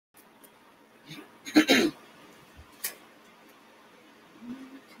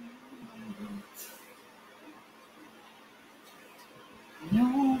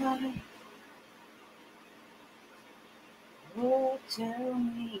tell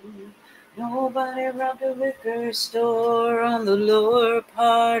me nobody robbed a liquor store on the lower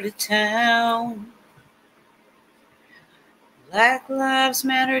part of town. Black Lives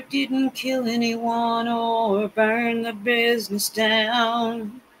Matter didn't kill anyone or burn the business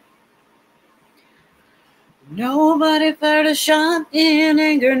down. Nobody fired a shot in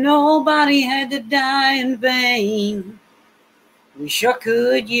anger, nobody had to die in vain. We sure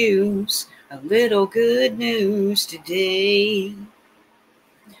could use a little good news today.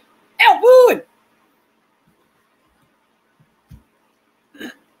 Elwood!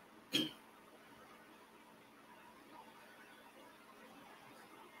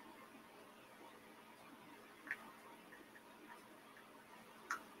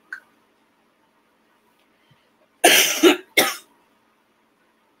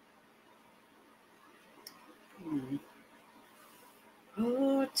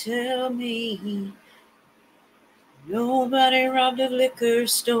 Oh, tell me, nobody robbed a liquor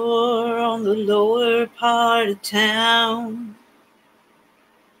store on the lower part of town.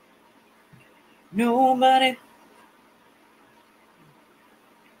 Nobody.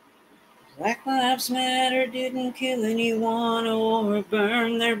 Black Lives Matter didn't kill anyone or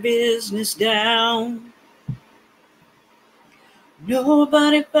burn their business down.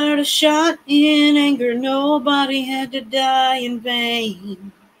 Nobody fired a shot in anger, nobody had to die in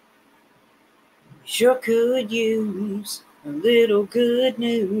vain. Sure could use a little good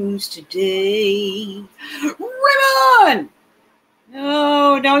news today. Ribbon!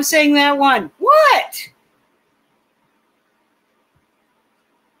 No, don't sing that one. What?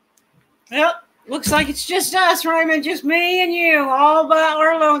 Well, looks like it's just us, Raymond, just me and you, all by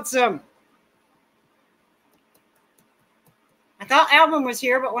our lonesome. I thought Alvin was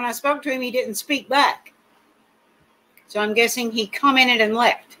here, but when I spoke to him, he didn't speak back. So I'm guessing he commented and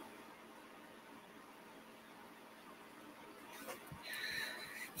left.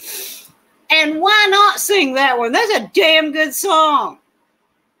 And why not sing that one? That's a damn good song.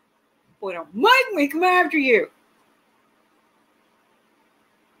 Boy, don't make me come after you.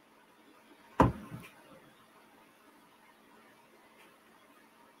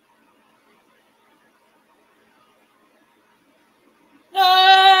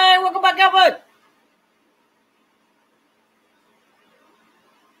 Hey, welcome back, Alvin.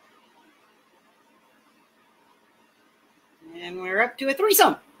 And we're up to a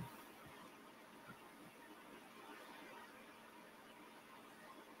threesome.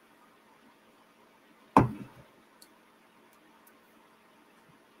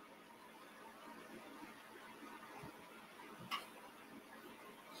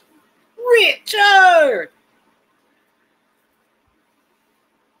 Richard!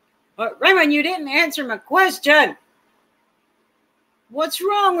 But Raymond, you didn't answer my question. What's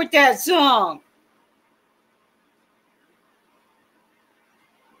wrong with that song?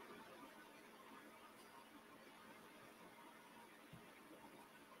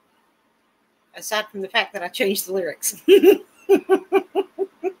 Aside from the fact that I changed the lyrics.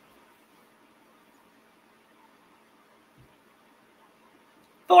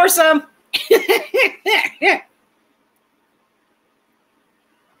 Foursome.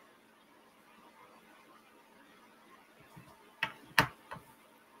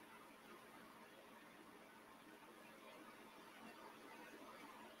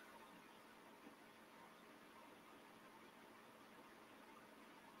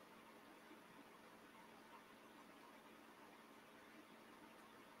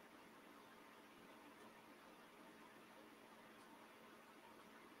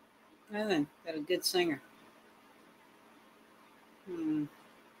 Well then, got a good singer. Not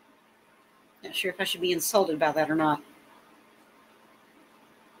sure if I should be insulted about that or not.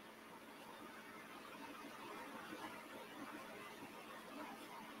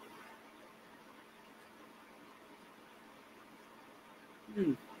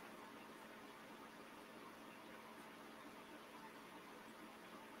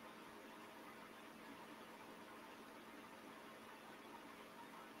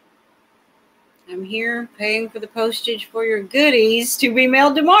 I'm here paying for the postage for your goodies to be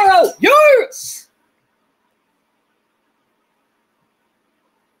mailed tomorrow. Yes!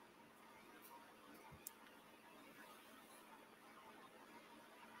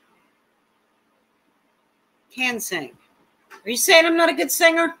 Can sing. Are you saying I'm not a good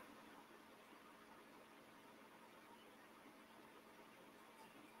singer?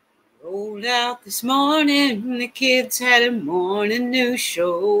 Rolled out this morning, the kids had a morning news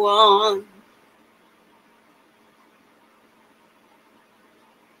show on.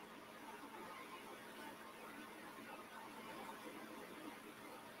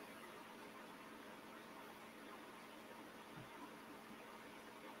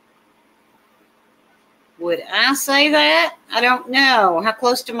 Would I say that? I don't know. How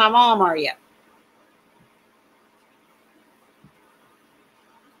close to my mom are you?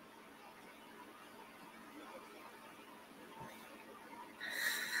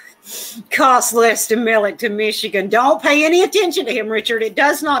 Costs less to mail it to Michigan. Don't pay any attention to him, Richard. It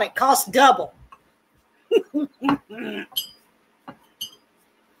does not. It costs double.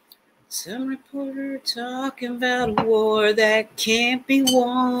 Some reporter talking about a war that can't be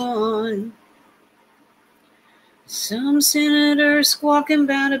won. Some senator squawking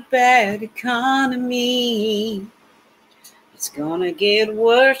about a bad economy. It's gonna get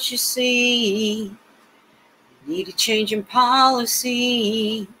worse, you see. Need a change in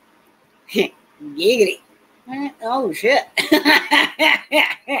policy. Giggity. Oh, shit.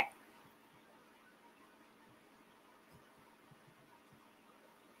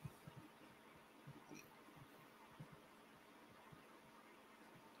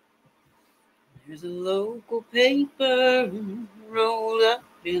 There's a local paper rolled up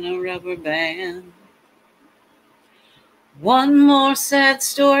in a rubber band. One more sad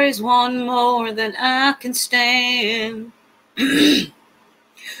story's one more than I can stand.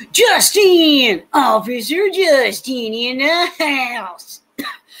 Justin! Officer Justin in the house.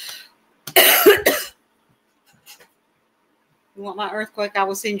 You want my earthquake? I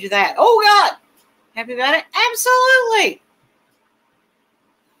will send you that. Oh, God! Happy about it? Absolutely!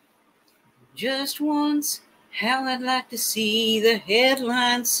 Just once, how I'd like to see the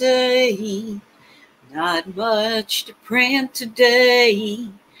headline say, not much to print today.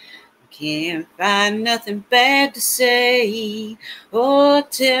 Can't find nothing bad to say. Oh,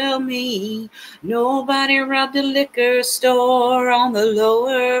 tell me, nobody robbed a liquor store on the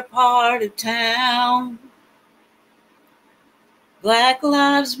lower part of town. Black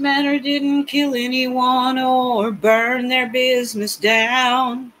Lives Matter didn't kill anyone or burn their business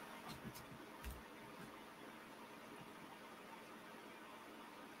down.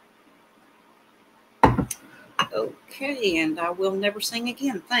 Okay, and I will never sing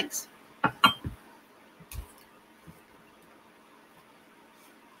again. Thanks.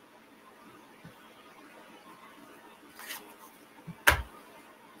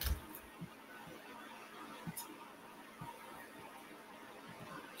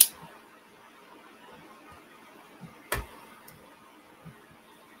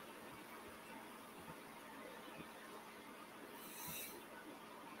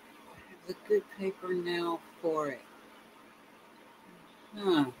 The good paper now for it.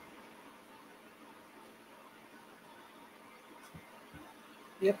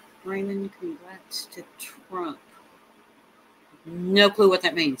 Yep, Raymond, congrats to Trump. No clue what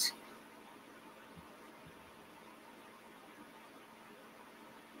that means.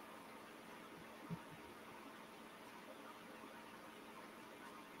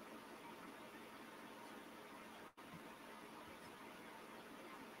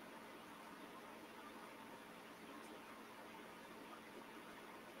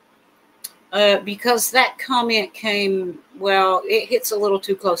 Because that comment came, well, it hits a little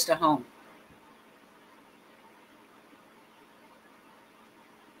too close to home.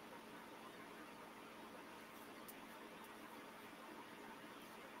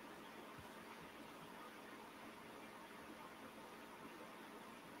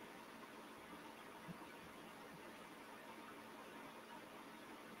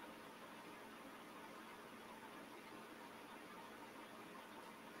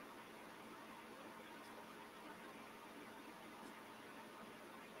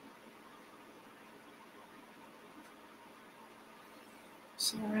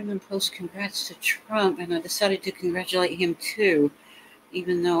 So Raymond post congrats to Trump, and I decided to congratulate him too,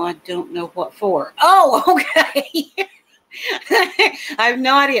 even though I don't know what for. Oh, okay. I have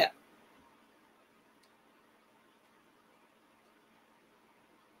no idea.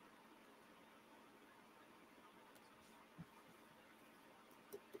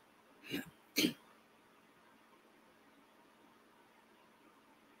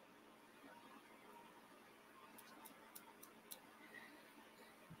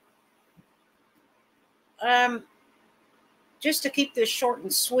 Just to keep this short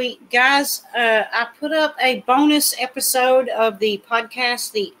and sweet, guys, I put up a bonus episode of the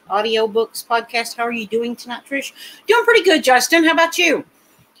podcast, the audiobooks podcast. How are you doing tonight, Trish? Doing pretty good, Justin. How about you?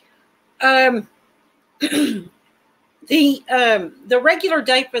 The regular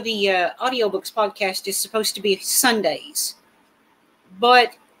day for the audiobooks podcast is supposed to be Sundays,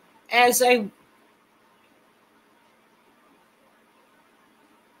 but as a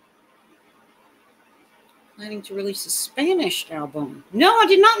planning to release a Spanish album. No, I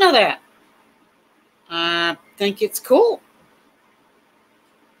did not know that. I think it's cool.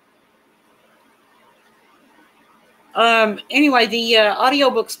 Anyway, the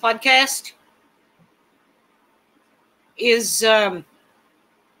audiobooks podcast is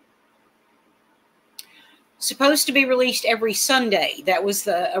supposed to be released every Sunday. That was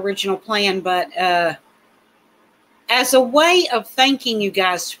the original plan, but as a way of thanking you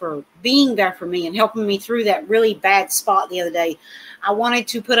guys for being there for me and helping me through that really bad spot the other day, I wanted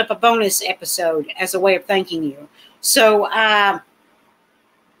to put up a bonus episode as a way of thanking you. So I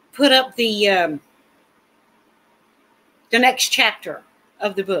put up the next chapter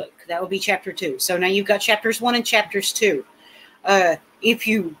of the book. That will be chapter 2. So now you've got chapters 1 and chapters 2, if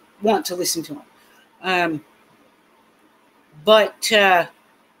you want to listen to them. But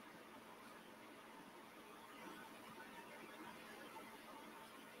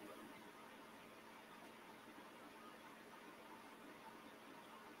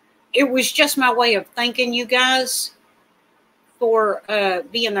it was just my way of thanking you guys for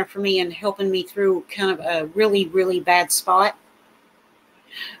being there for me and helping me through kind of a really, really bad spot.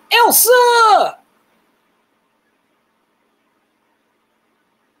 Elsa!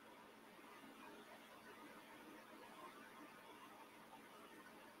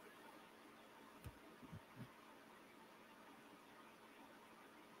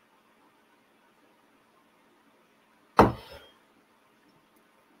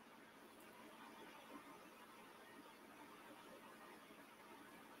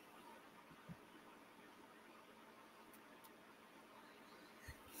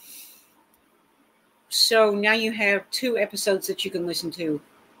 So now you have 2 episodes that you can listen to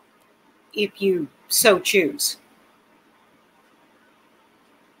if you so choose.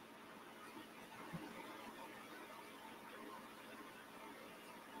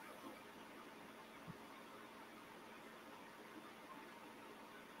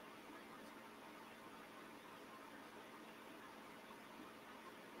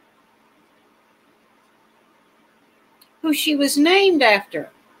 Who she was named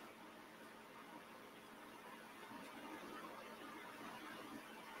after.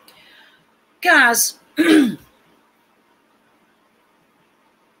 Guys,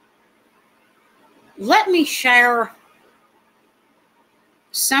 let me share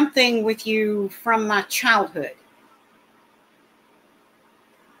something with you from my childhood.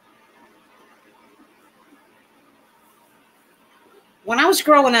 When I was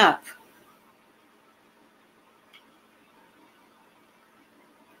growing up,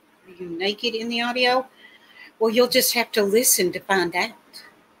 are you naked in the audio? Well, you'll just have to listen to find out.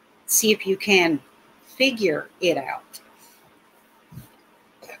 See if you can figure it out.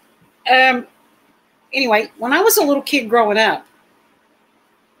 Anyway, when I was a little kid growing up,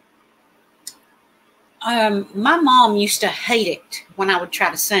 my mom used to hate it when I would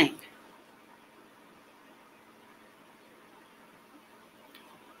try to sing.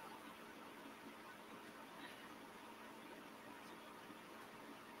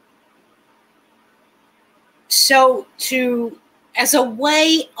 So as a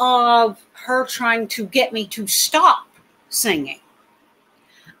way of her trying to get me to stop singing,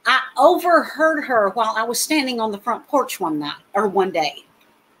 I overheard her while I was standing on the front porch one day.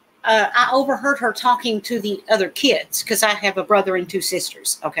 I overheard her talking to the other kids because I have a brother and 2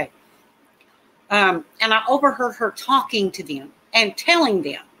 sisters. Okay. And I overheard her talking to them and telling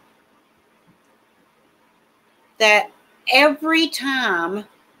them that every time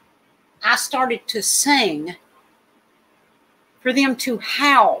I started to sing, for them to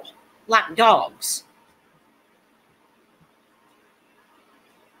howl like dogs.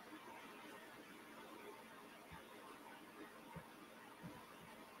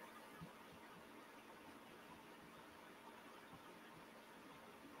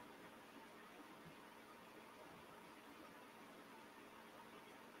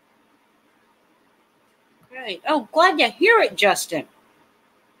 Great. Oh, glad you hear it, Justin.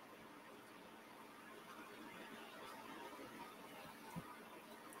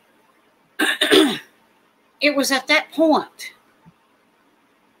 It was at that point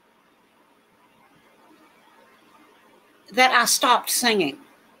that I stopped singing.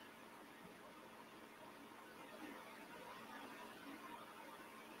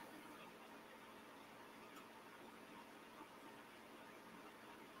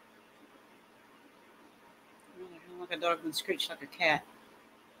 Like a dog and screech like a cat.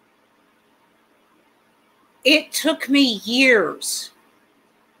 It took me years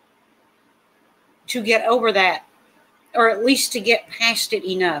to get over that, or at least to get past it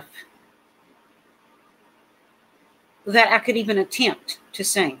enough that I could even attempt to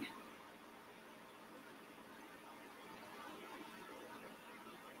sing.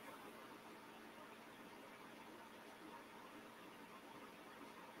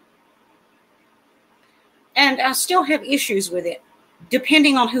 And I still have issues with it,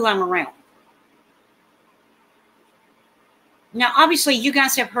 depending on who I'm around. Now, obviously, you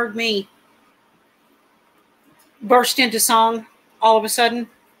guys have heard me burst into song all of a sudden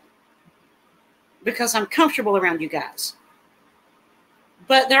because I'm comfortable around you guys.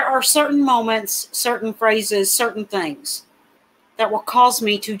 But there are certain moments, certain phrases, certain things that will cause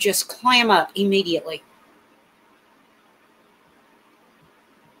me to just clam up immediately.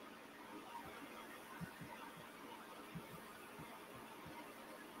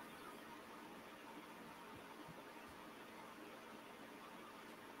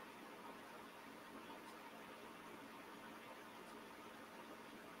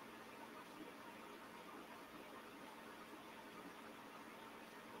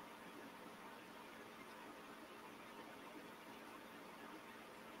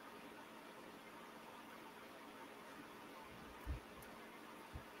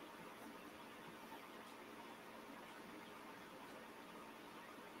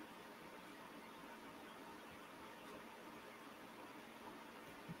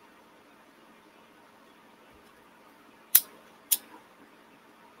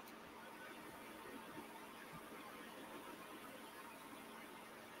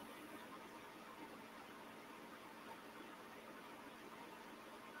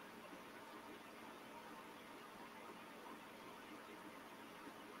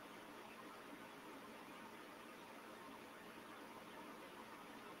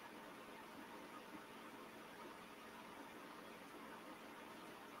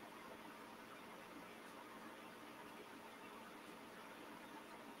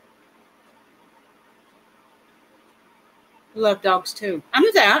 Love dogs too. I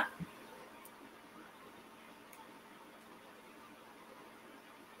knew that.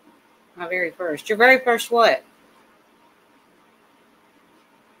 My very first. Your very first what?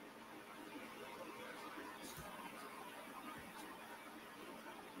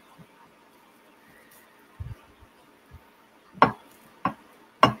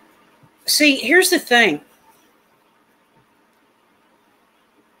 See, here's the thing.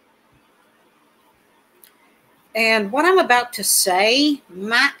 And what I'm about to say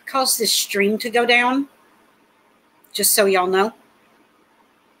might cause this stream to go down, just so y'all know.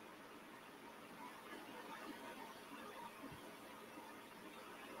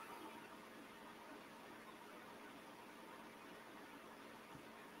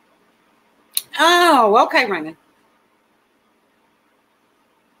 Oh, okay, Raymond.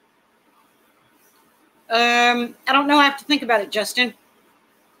 I don't know. I have to think about it, Justin.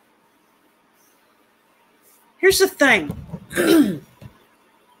 Here's the thing.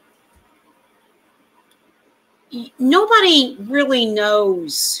 Nobody really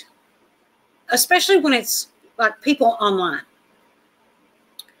knows, especially when it's like people online.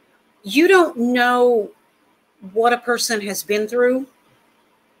 You don't know what a person has been through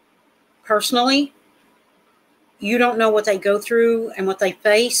personally. You don't know what they go through and what they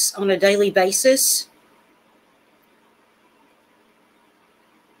face on a daily basis.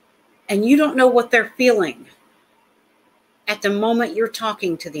 And you don't know what they're feeling at the moment you're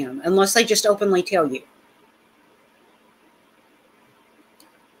talking to them, unless they just openly tell you.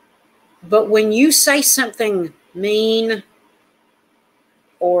 But when you say something mean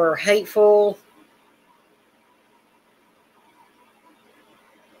or hateful,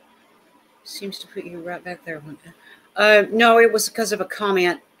 seems to put you right back there. No, it was because of a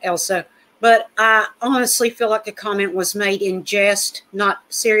comment, Elsa. But I honestly feel like the comment was made in jest, not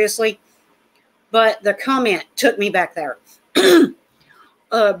seriously. But the comment took me back there.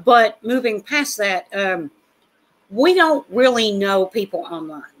 But moving past that, we don't really know people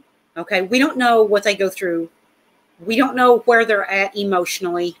online. Okay, we don't know what they go through. We don't know where they're at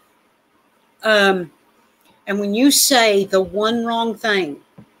emotionally. And when you say the one wrong thing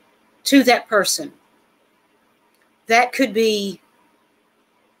to that person, that could be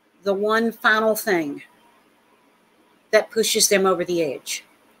the one final thing that pushes them over the edge.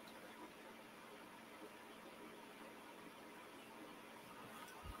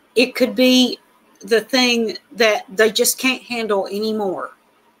 It could be the thing that they just can't handle anymore.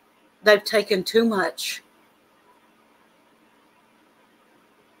 They've taken too much.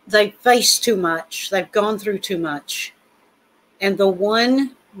 They've faced too much. They've gone through too much. And the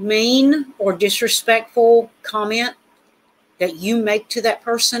one mean or disrespectful comment that you make to that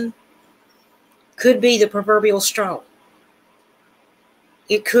person could be the proverbial straw.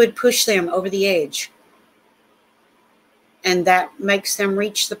 It could push them over the edge. And that makes them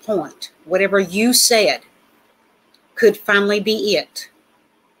reach the point. Whatever you said could finally be it.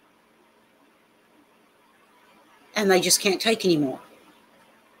 And they just can't take anymore.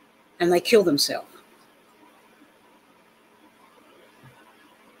 And they kill themselves.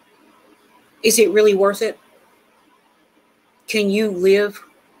 Is it really worth it? Can you live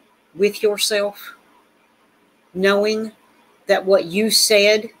with yourself knowing that what you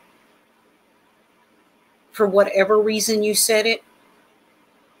said, for whatever reason you said it,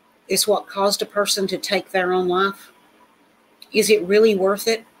 is what caused a person to take their own life? Is it really worth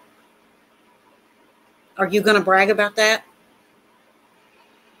it? Are you going to brag about that?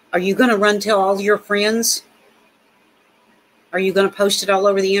 Are you going to run tell all your friends? Are you going to post it all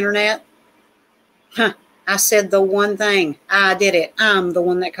over the internet? Huh, I said the one thing. I did it. I'm the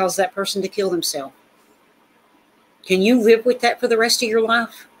one that caused that person to kill themselves. Can you live with that for the rest of your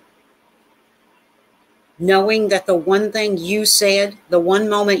life? Knowing that the one thing you said, the one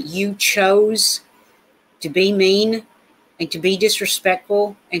moment you chose to be mean and to be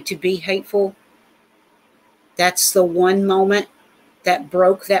disrespectful and to be hateful, that's the one moment that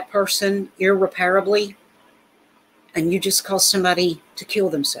broke that person irreparably, and you just caused somebody to kill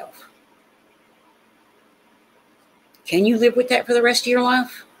themselves. Can you live with that for the rest of your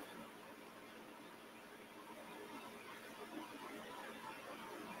life?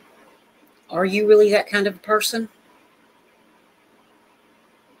 Are you really that kind of a person?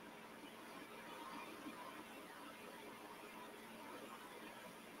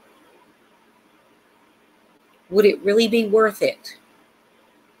 Would it really be worth it?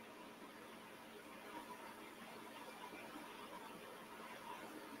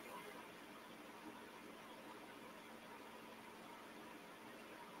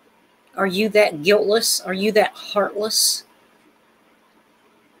 Are you that guiltless? Are you that heartless?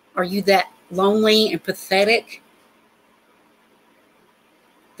 Are you that lonely and pathetic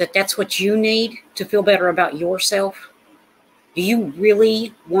that that's what you need to feel better about yourself? Do you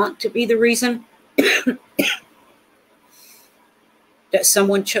really want to be the reason that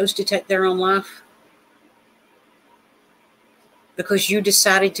someone chose to take their own life? Because you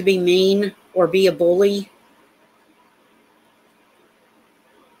decided to be mean or be a bully?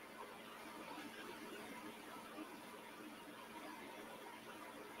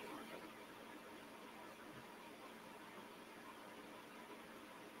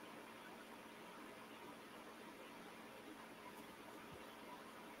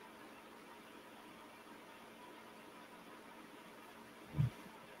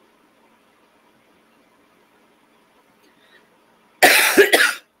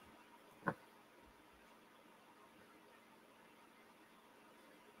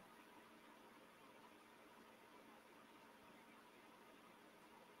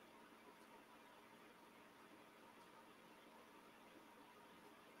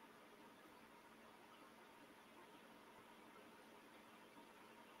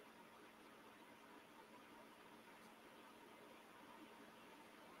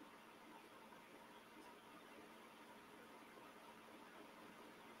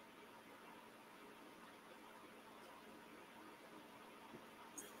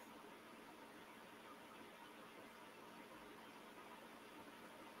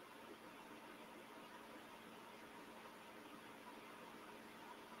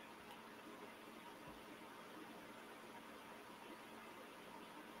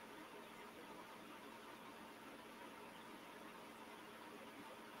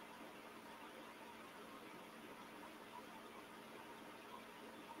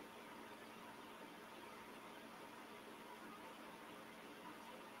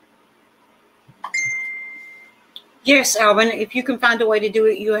 Yes, Alvin, if you can find a way to do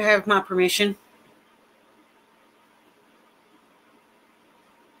it, you have my permission.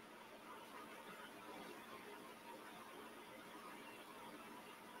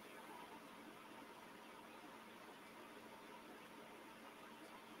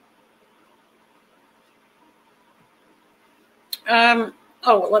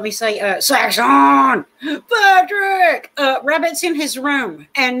 Let me say, Saxon! Patrick! Rabbit's in his room,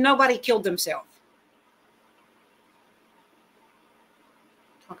 and nobody killed themselves.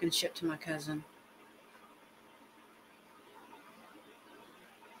 Talking shit to my cousin.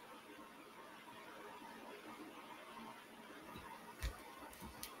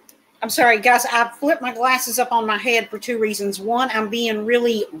 I'm sorry, guys. I flipped my glasses up on my head for two reasons. One, I'm being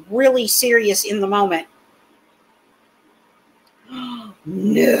really, really serious in the moment.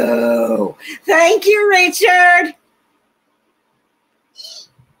 No. Thank you, Richard.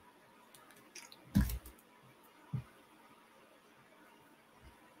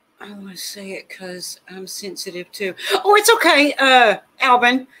 I want to say it because I'm sensitive too. Oh, it's okay,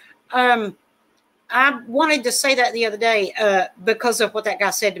 Alvin. I wanted to say that the other day because of what that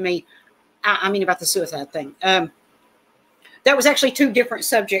guy said to me. I mean, about the suicide thing. That was actually two different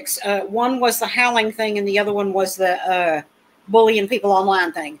subjects. One was the howling thing, and the other one was the bullying people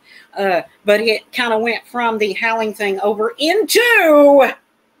online thing. But it kind of went from the howling thing over into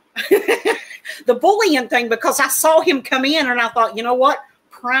the bullying thing, because I saw him come in and I thought, you know what?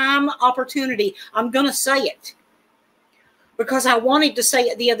 Prime opportunity. I'm going to say it because I wanted to say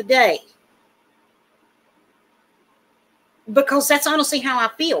it the other day. Because that's honestly how I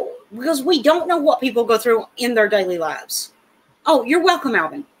feel. Because we don't know what people go through in their daily lives. Oh, you're welcome,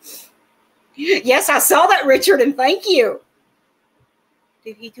 Alvin. Yes, I saw that, Richard, and thank you.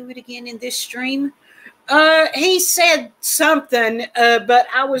 Did he do it again in this stream? He said something, but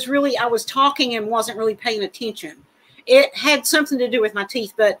I was talking and wasn't really paying attention. It had something to do with my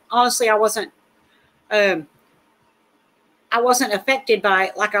teeth, but honestly, I wasn't affected by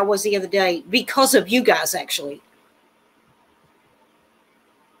it like I was the other day because of you guys, actually.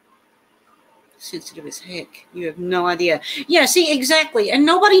 Sensitive as heck. You have no idea. Yeah, see, exactly. And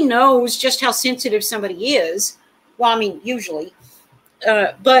nobody knows just how sensitive somebody is. Well, I mean, usually.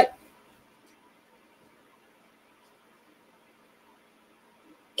 But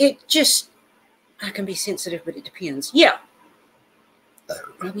it just, I can be sensitive, but it depends. Yeah.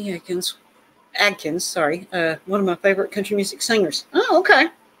 Robbie Adkins, sorry. One of my favorite country music singers. Oh, okay.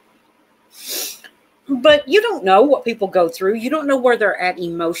 But you don't know what people go through. You don't know where they're at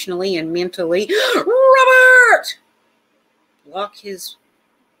emotionally and mentally. Robert! Block his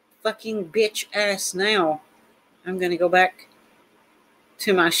fucking bitch ass now. I'm going to go back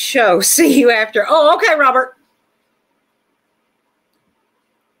to my show. See you after. Oh, okay, Robert.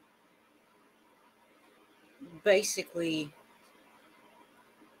 Basically,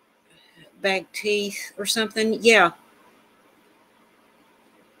 bag teeth or something. Yeah.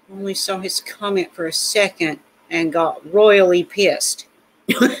 Only saw his comment for a second and got royally pissed.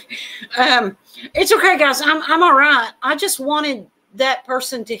 It's okay, guys. I'm all right. I just wanted that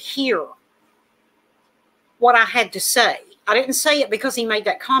person to hear what I had to say. I didn't say it because he made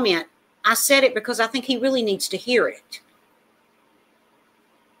that comment. I said it because I think he really needs to hear it.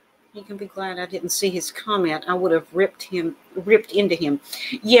 He can be glad I didn't see his comment. I would have ripped into him.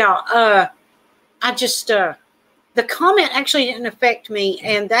 Yeah, I just, the comment actually didn't affect me,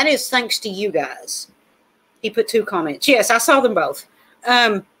 and that is thanks to you guys. He put 2 comments. Yes, I saw them both.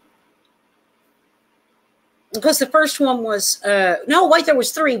 Because the first one was, no, wait, there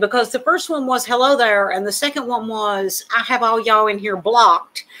was 3, because the first one was hello there, and the second one was I have all y'all in here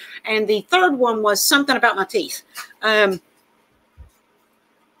blocked, and the third one was something about my teeth.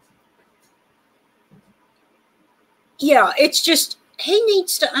 Yeah, it's just, he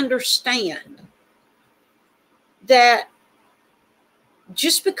needs to understand that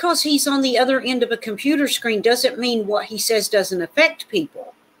just because he's on the other end of a computer screen doesn't mean what he says doesn't affect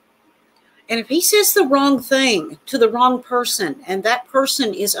people. And if he says the wrong thing to the wrong person, and that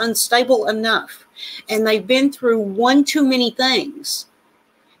person is unstable enough, and they've been through one too many things,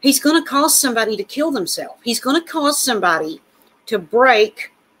 he's going to cause somebody to kill themselves. He's going to cause somebody to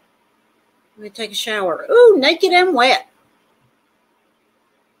break. Let me take a shower. Ooh, naked and wet.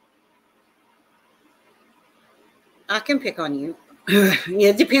 I can pick on you. Yeah,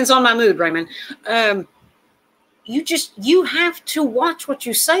 it depends on my mood, Raymond. You have to watch what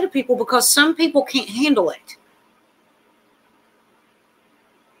you say to people, because some people can't handle it.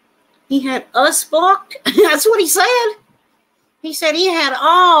 He had us blocked. That's what he said. He said he had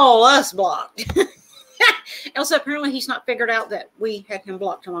all us blocked. Also, apparently he's not figured out that we had him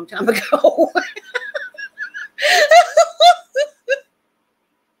blocked a long time ago.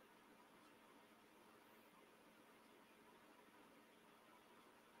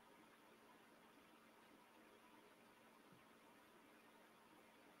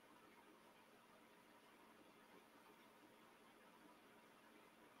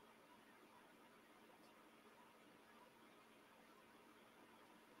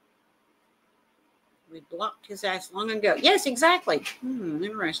 We blocked his ass long ago. Yes, exactly.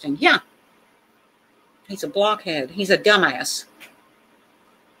 Interesting. Yeah. He's a blockhead. He's a dumbass.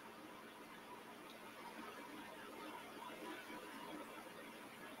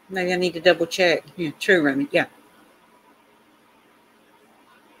 Maybe I need to double check. Yeah, true, Remy. Yeah.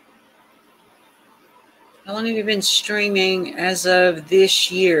 How long have you been streaming as of this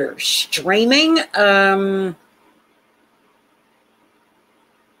year? Streaming?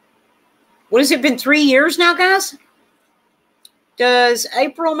 What has it been, 3 years now, guys? Does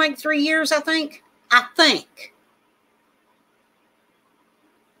April make 3 years, I think? I think.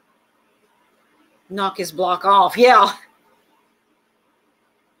 Knock his block off. Yeah.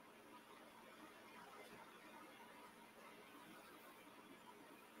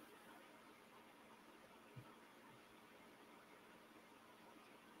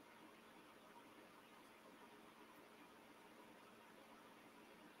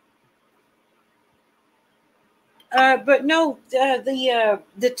 But no,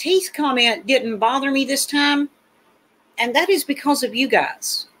 the teeth comment didn't bother me this time, and that is because of you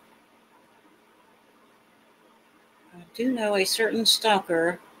guys. I do know a certain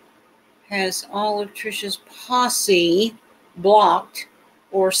stalker has all of Trisha's posse blocked,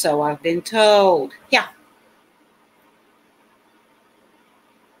 or so I've been told. Yeah.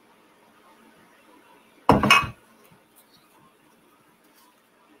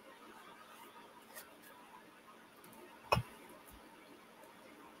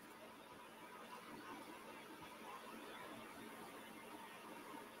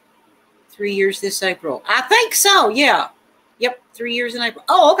 Three years this April. I think so, yeah. Yep, 3 years in April.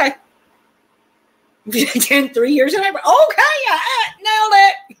 Oh, okay. 3 years in April. Okay, I nailed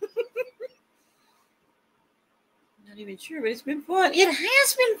it. Not even sure, but it's been fun. It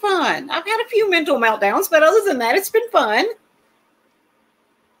has been fun. I've had a few mental meltdowns, but other than that, it's been fun.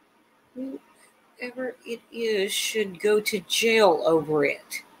 Whoever it is should go to jail over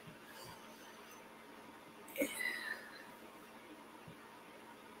it.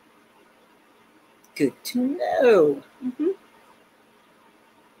 Good to know. Mm-hmm.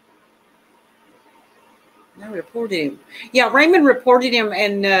 I reported him. Yeah, Raymond reported him,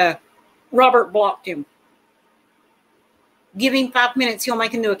 and Robert blocked him. Give him 5 minutes. He'll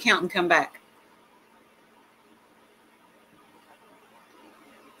make a new account and come back.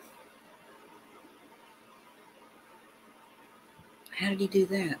 How did he do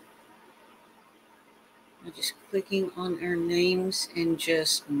that? Just clicking on our names and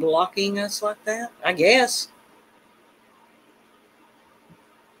just blocking us like that? I guess.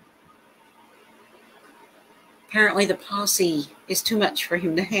 Apparently the posse is too much for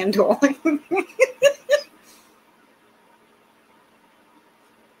him to handle.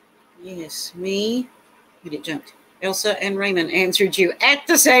 Yes, me. But it jumped. Elsa and Raymond answered you at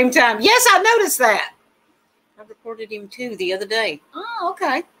the same time. Yes, I noticed that. I reported him too the other day. Oh,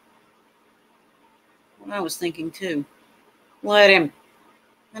 okay. What I was thinking too. Let him.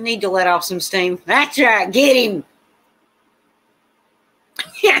 I need to let off some steam. That's right. Get him.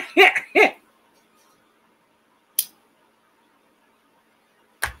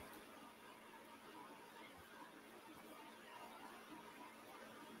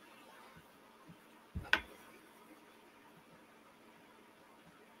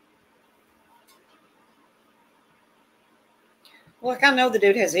 Look, I know the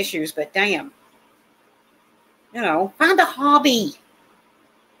dude has issues, but damn. You know, find a hobby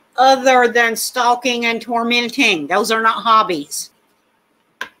other than stalking and tormenting. Those are not hobbies.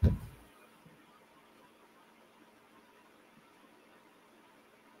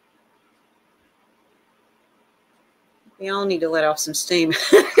 We all need to let off some steam.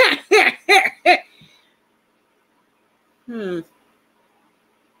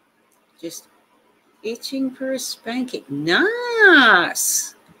 Just itching for a spanking.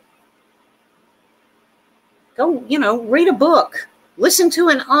 Nice. Go, read a book. Listen to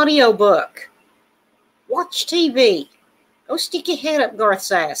an audiobook. Watch TV. Go stick your head up Garth's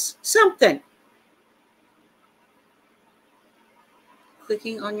ass. Something.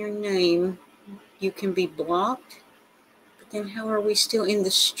 Clicking on your name, you can be blocked. But then how are we still in the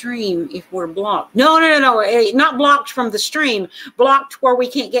stream if we're blocked? No. Not blocked from the stream. Blocked where we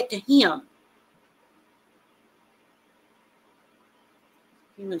can't get to him.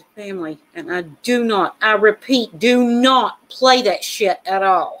 Human family. And I repeat, do not play that shit at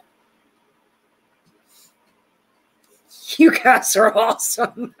all. You guys are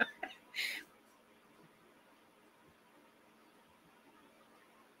awesome.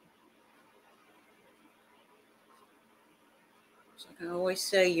 Like I always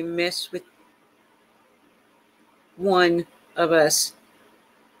say, you mess with one of us,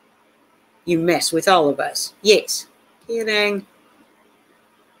 you mess with all of us. Yes. Kidding.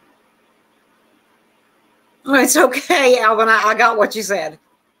 Oh, it's okay, Alvin. I got what you said.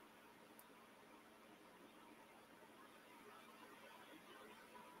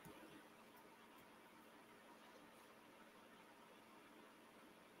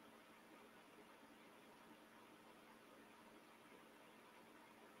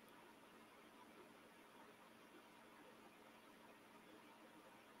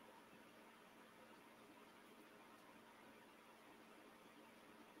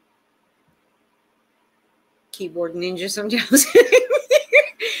 Keyboard ninja sometimes.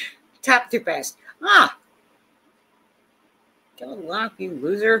 Tap too fast. Get a life, you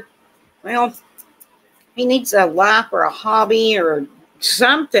loser. Well, he needs a life or a hobby or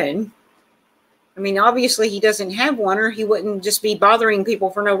something. I mean, obviously he doesn't have one, or he wouldn't just be bothering people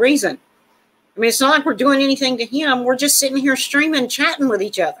for no reason. I mean, it's not like we're doing anything to him. We're just sitting here streaming, chatting with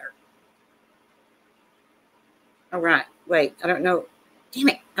each other. All right. Wait, I don't know. Damn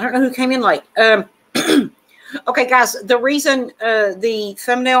it. I don't know who came in late. Okay, guys, the reason the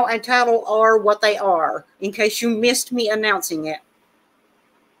thumbnail and title are what they are, in case you missed me announcing it.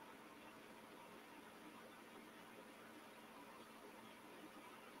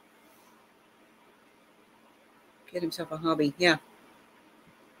 Get himself a hobby. Yeah.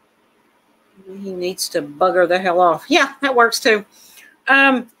 He needs to bugger the hell off. Yeah, that works too.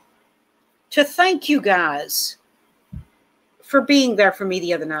 To thank you guys for being there for me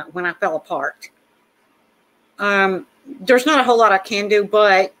the other night when I fell apart. There's not a whole lot I can do,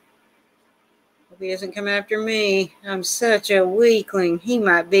 but hope he doesn't come after me. I'm such a weakling. He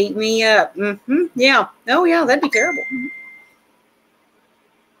might beat me up. Yeah. Oh, yeah, that'd be terrible.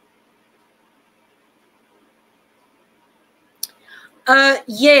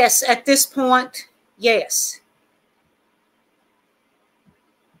 Yes, at this point, yes.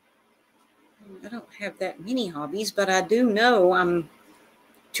 I don't have that many hobbies, but I do know I'm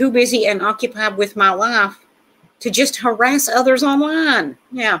too busy and occupied with my life to just harass others online.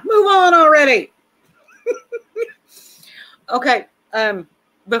 Yeah, move on already. Okay,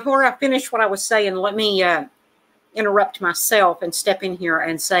 before I finish what I was saying, let me interrupt myself and step in here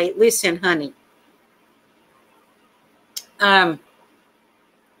and say, listen, honey,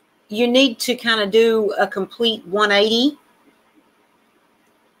 you need to kind of do a complete 180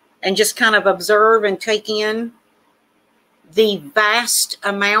 and just kind of observe and take in the vast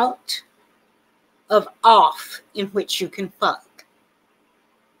amount of off in which you can fuck.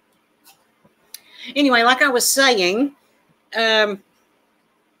 Anyway, like I was saying, shitting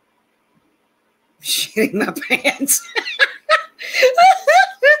my pants.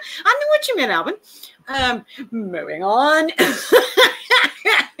 I knew what you meant, Alvin. Moving on.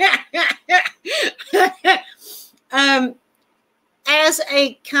 As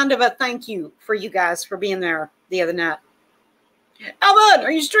a kind of a thank you for you guys for being there the other night. Alvin,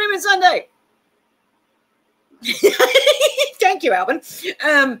 are you streaming Sunday? Thank you, Alvin.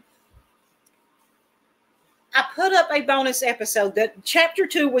 I put up a bonus episode that chapter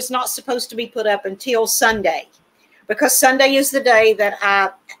 2 was not supposed to be put up until Sunday, because Sunday is the day that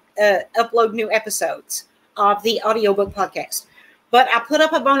I upload new episodes of the audiobook podcast. But I put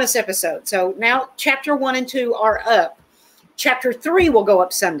up a bonus episode. So now chapter 1 and 2 are up. Chapter 3 will go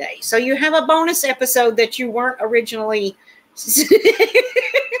up Sunday. So you have a bonus episode that you weren't originally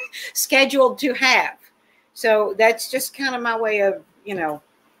scheduled to have. So that's just kind of my way of,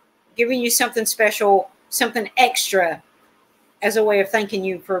 giving you something special, something extra as a way of thanking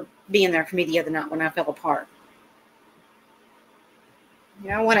you for being there for me the other night when I fell apart.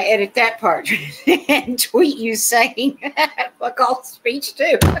 I want to edit that part and tweet you saying fuck off speech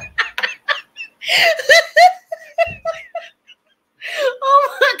too.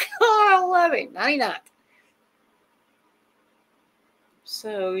 Oh my God, I love it. 99.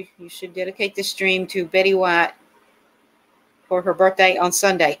 So you should dedicate the stream to Betty White for her birthday on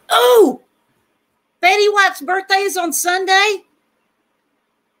Sunday. Oh, Betty White's birthday is on Sunday?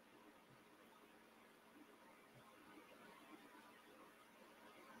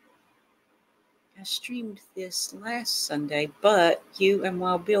 I streamed this last Sunday, but you and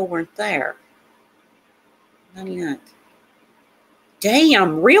Wild Bill weren't there. 99.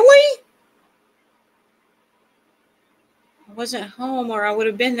 Damn, really? I wasn't home or I would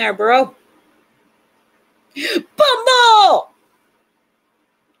have been there, bro. Bumble!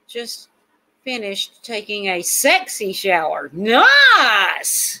 Just finished taking a sexy shower.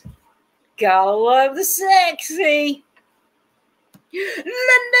 Nice! Gotta love the sexy.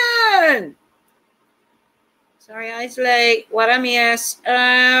 London! Sorry I was late. What I missed?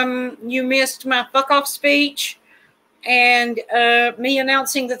 You missed my fuck off speech and me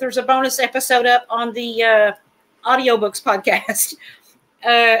announcing that there's a bonus episode up on the audiobooks podcast.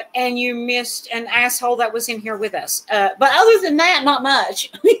 And you missed an asshole that was in here with us. But other than that, not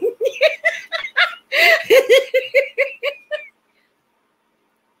much.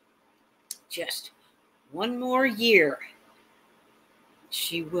 Just one more year.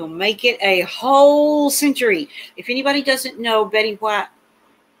 She will make it a whole century. If anybody doesn't know, Betty White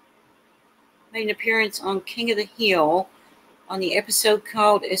made an appearance on King of the Hill on the episode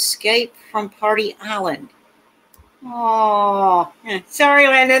called Escape from Party Island. Oh, sorry,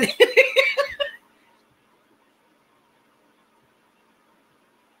 Landon.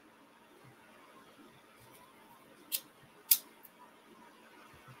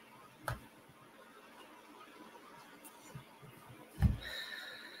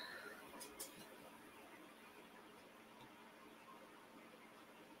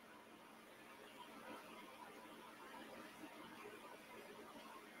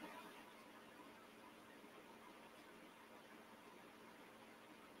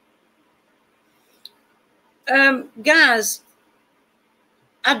 Guys,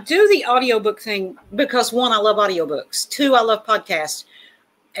 I do the audiobook thing because 1, I love audiobooks. 2, I love podcasts.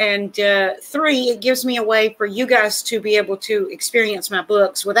 And 3, it gives me a way for you guys to be able to experience my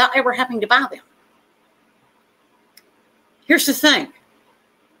books without ever having to buy them. Here's the thing.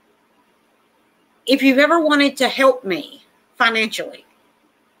 If you've ever wanted to help me financially,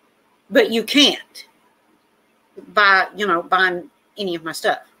 but you can't by, buying any of my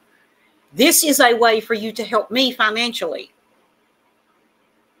stuff, this is a way for you to help me financially.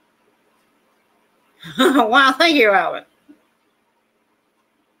 Wow, thank you, Alvin.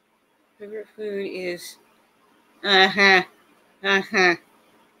 Favorite food is, yeah, I'm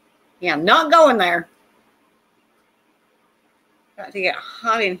not going there. Got to get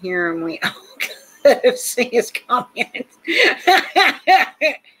hot in here and we all could have seen his comments.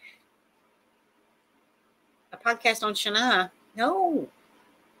 A podcast on Shania? No.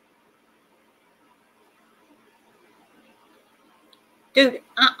 Dude,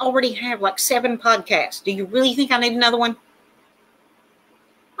 I already have like 7 podcasts. Do you really think I need another one?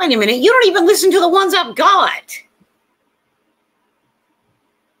 Wait a minute. You don't even listen to the ones I've got.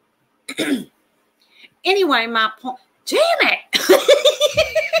 Anyway, my point. Damn it.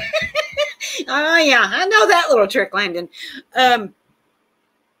 Oh, yeah. I know that little trick, Landon.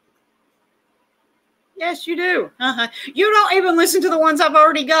 Yes, you do. You don't even listen to the ones I've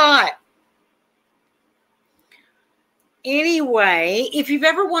already got. Anyway, if you've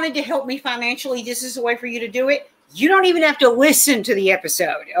ever wanted to help me financially, this is a way for you to do it. You don't even have to listen to the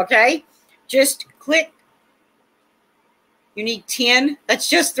episode, okay? Just click. You need 10. That's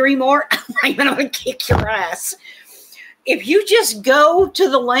just 3 more. I'm going to kick your ass. If you just go to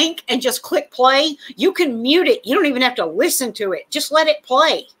the link and just click play, you can mute it. You don't even have to listen to it. Just let it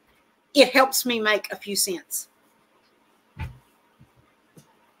play. It helps me make a few cents.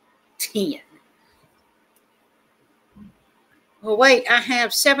 10. Well, wait, I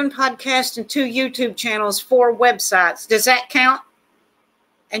have 7 podcasts and 2 YouTube channels, 4 websites. Does that count?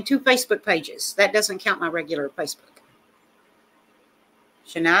 And 2 Facebook pages. That doesn't count my regular Facebook.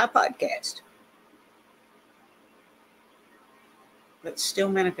 Shania Podcast. Let's still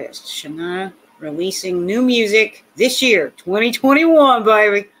manifest. Shania releasing new music this year, 2021,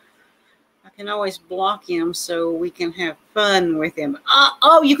 baby. I can always block him so we can have fun with him.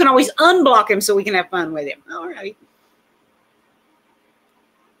 Oh, you can always unblock him so we can have fun with him. All right.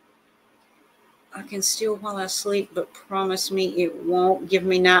 I can steal while I sleep, but promise me it won't give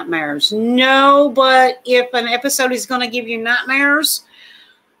me nightmares. No, but if an episode is going to give you nightmares,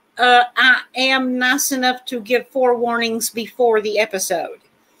 I am nice enough to give 4 warnings before the episode.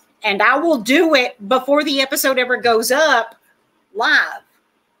 And I will do it before the episode ever goes up live.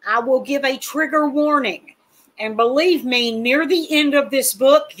 I will give a trigger warning. And believe me, near the end of this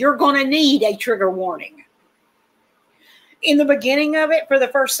book, you're going to need a trigger warning. In the beginning of it, for the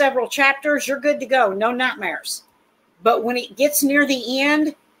first several chapters, you're good to go. No nightmares. But when it gets near the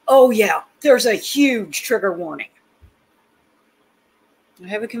end, oh yeah, there's a huge trigger warning. I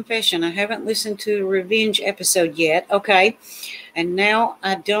have a confession. I haven't listened to the Revenge episode yet. Okay. And now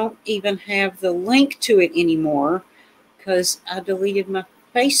I don't even have the link to it anymore because I deleted my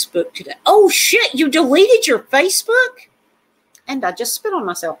Facebook today. Oh, shit. You deleted your Facebook? And I just spit on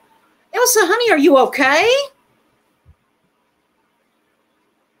myself. Elsa, honey, are you okay?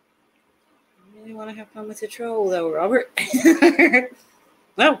 You want to have fun with the troll, though, Robert?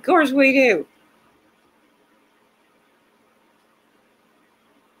 Well, of course we do.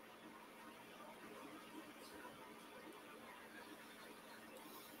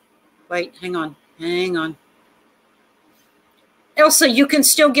 Wait, hang on. Hang on. Elsa, you can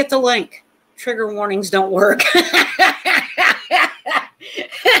still get the link. Trigger warnings don't work.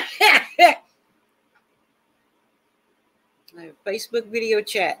 I have Facebook video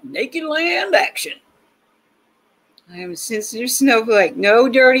chat. Naked land action. I am a sensitive snowflake. No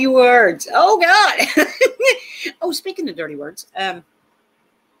dirty words. Oh, God. Oh, speaking of dirty words.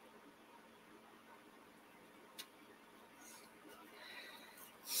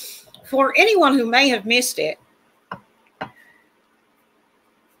 For anyone who may have missed it,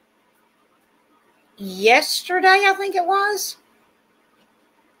 yesterday, I think it was,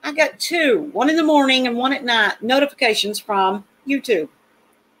 I got 2, one in the morning and one at night, notifications from YouTube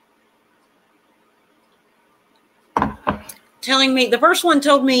telling me, the first one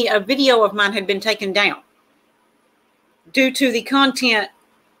told me a video of mine had been taken down due to the content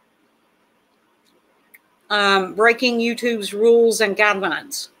breaking YouTube's rules and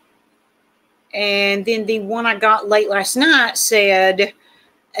guidelines. And then the one I got late last night said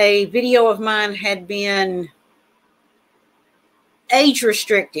a video of mine had been age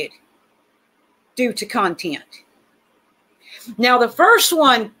restricted. due to content. Now, the first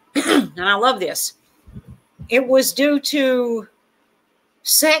one, and I love this, it was due to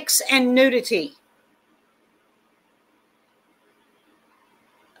sex and nudity.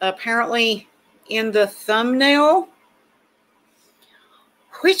 Apparently, in the thumbnail,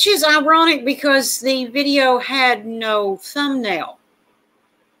 which is ironic because the video had no thumbnail.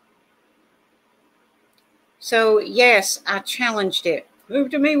 So, yes, I challenged it. Move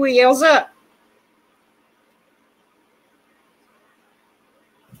to me, we yells up.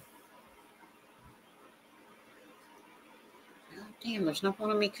 Oh, damn, there's no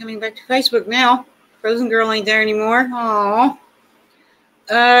point in me coming back to Facebook now. Frozen Girl ain't there anymore. Aww.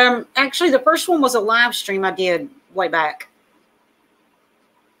 Actually, the first one was a live stream I did way back.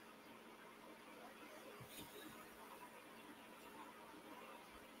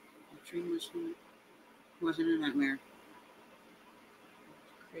 The dream wasn't a nightmare.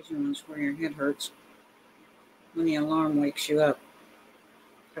 Crazy ones where your head hurts when the alarm wakes you up.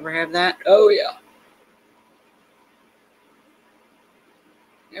 Ever have that? Oh, yeah.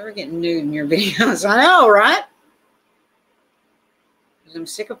 Never get nude in your videos. I know, right? Because I'm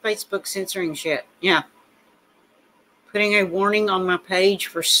sick of Facebook censoring shit. Yeah. Putting a warning on my page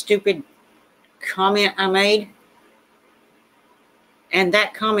for stupid comment I made. And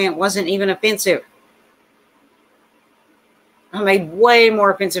that comment wasn't even offensive. I made way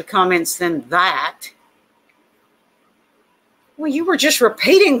more offensive comments than that. Well, you were just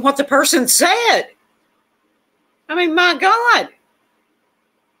repeating what the person said. I mean, my God.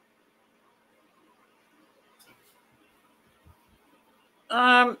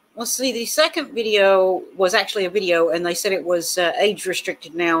 Let's see. The second video was actually a video, and they said it was age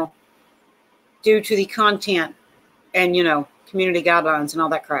restricted now due to the content and, you know, community guidelines and all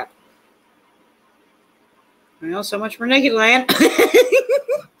that crap. Well, so much for Naked Land.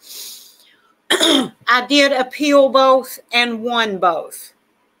 I did appeal both and won both.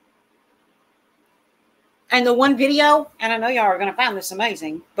 And the one video, and I know y'all are going to find this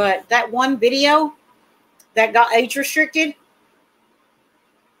amazing, but that one video that got age restricted,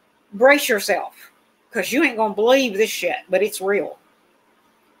 brace yourself, because you ain't going to believe this shit, but it's real.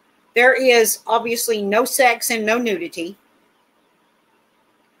 There is obviously no sex and no nudity.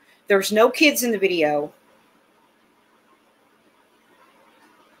 There's no kids in the video.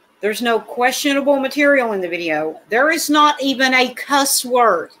 There's no questionable material in the video. There is not even a cuss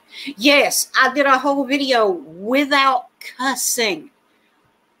word. Yes, I did a whole video without cussing.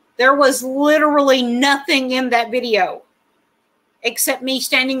 There was literally nothing in that video except me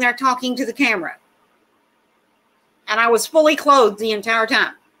standing there talking to the camera. And I was fully clothed the entire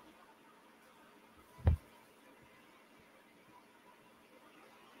time.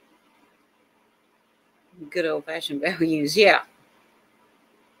 Good old-fashioned values, yeah.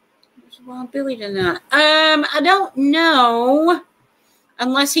 There's Wild Billy tonight. I don't know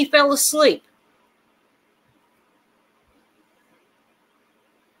unless he fell asleep.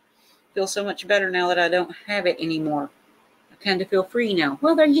 Feel so much better now that I don't have it anymore. I kind of feel free now.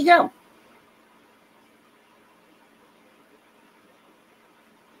 Well, there you go.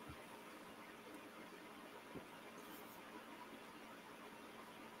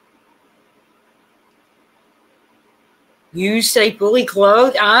 You say fully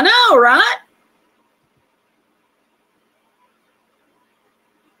clothed? I know, right?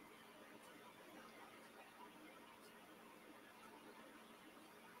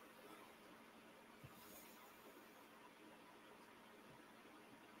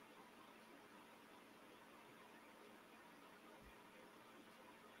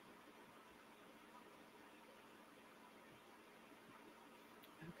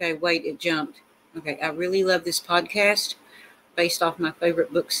 Okay, wait, it jumped. Okay, I really love this podcast based off my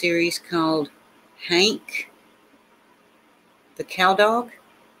favorite book series called Hank, the Cowdog.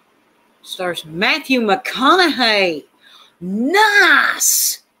 Stars Matthew McConaughey.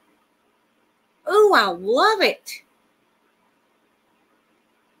 Nice! Oh, I love it.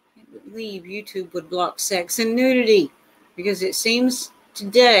 I believe YouTube would block sex and nudity because it seems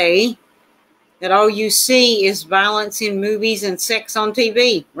today that all you see is violence in movies and sex on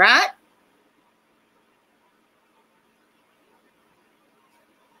TV, right?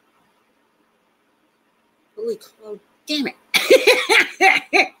 Fully clothed. Damn it.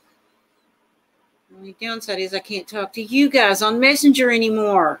 The only downside is I can't talk to you guys on Messenger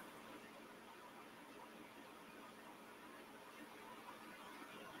anymore.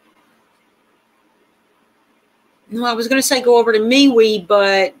 No, I was going to say go over to MeWe,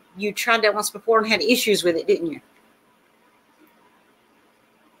 but you tried that once before and had issues with it, didn't you?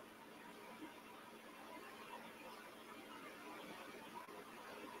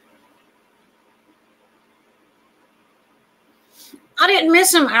 I didn't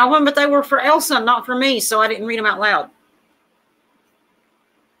miss them, Alvin, but they were for Elsa, not for me, so I didn't read them out loud.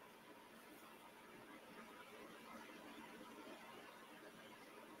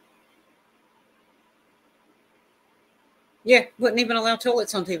 Yeah, wouldn't even allow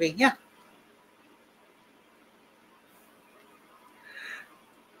toilets on TV. Yeah.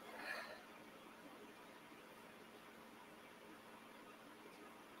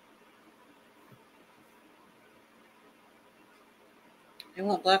 They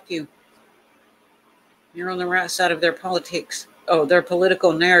won't block you. You're on the right side of their politics. Oh, their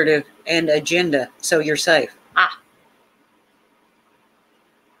political narrative and agenda, so you're safe. Ah.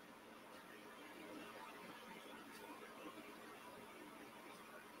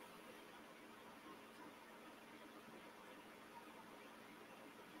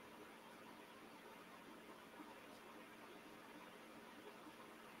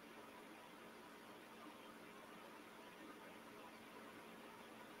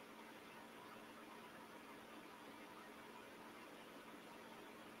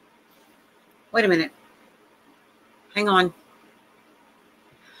 Wait a minute. Hang on.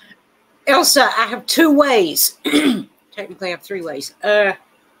 Elsa, I have 2 ways. Technically, I have 3 ways.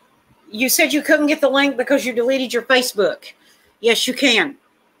 You said you couldn't get the link because you deleted your Facebook. Yes, you can.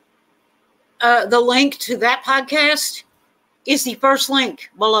 The link to that podcast is the first link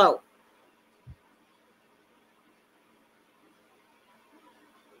below.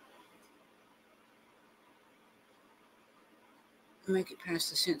 Make it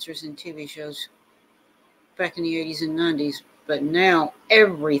past the censors in TV shows back in the 80s and 90s, but now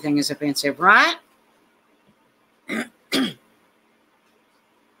everything is offensive, right? It's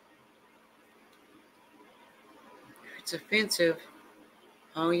offensive.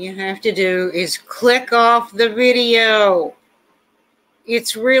 All you have to do is click off the video.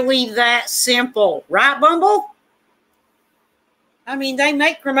 It's really that simple, right, Bumble? I mean, they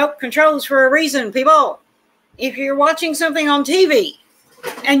make remote controls for a reason, people. If you're watching something on TV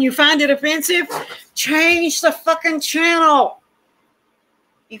and you find it offensive, change the fucking channel.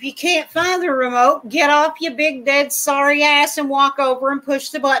 If you can't find the remote, get off your big dead sorry ass and walk over and push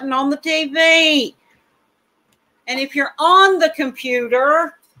the button on the TV. And if you're on the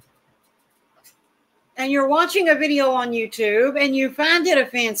computer and you're watching a video on YouTube and you find it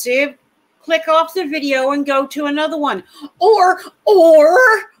offensive, click off the video and go to another one. Or,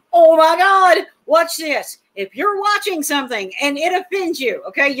 oh my God, watch this. If you're watching something and it offends you,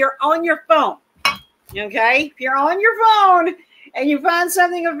 okay, you're on your phone, okay? If you're on your phone and you find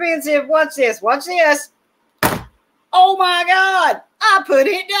something offensive, watch this, watch this. Oh my God, I put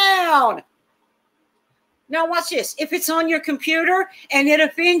it down. Now watch this. If it's on your computer and it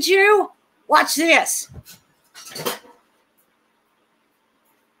offends you, watch this.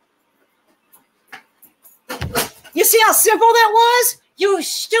 You see how simple that was? You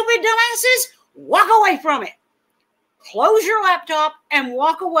stupid dumbasses, walk away from it. Close your laptop and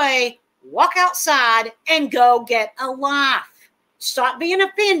walk away, walk outside and go get a life. Stop being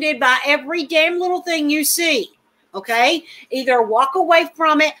offended by every damn little thing you see, okay? Either walk away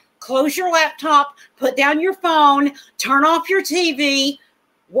from it, close your laptop, put down your phone, turn off your TV,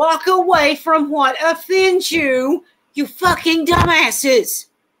 walk away from what offends you, you fucking dumbasses.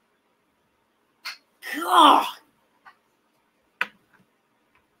 God.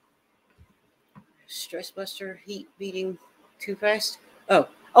 Stress buster, heat beating too fast.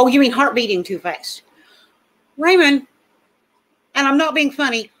 Oh, you mean heart beating too fast. Raymond, and I'm not being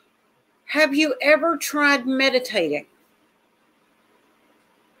funny, have you ever tried meditating?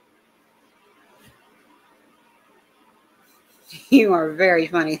 You are very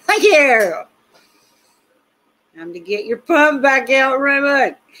funny. Thank you. Time to get your pump back out,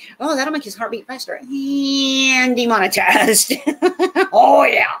 Raymond. Oh, that'll make his heart beat faster. And demonetized. Oh,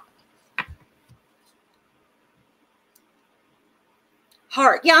 yeah.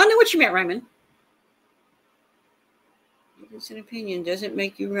 Heart. Yeah, I know what you meant, Raymond. It's an opinion. Doesn't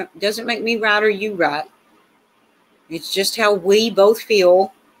make me right or you right. It's just how we both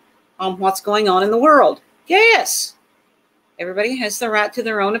feel on what's going on in the world. Yes. Everybody has the right to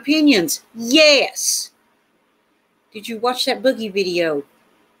their own opinions. Yes. Did you watch that Boogie video?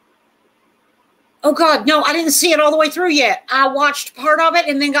 Oh, God, no, I didn't see it all the way through yet. I watched part of it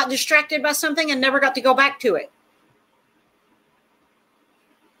and then got distracted by something and never got to go back to it.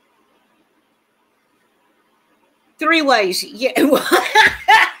 Three ways. Yeah. Well,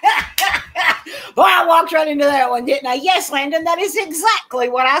 I walked right into that one, didn't I? Yes, Landon, that is exactly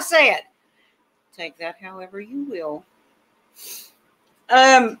what I said. Take that however you will.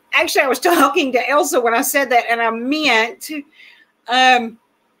 Actually, I was talking to Elsa when I said that, and I meant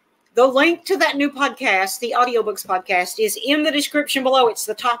The link to that new podcast, the audiobooks podcast, is in the description below. It's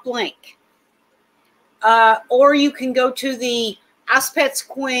the top link. Or you can go to the icepets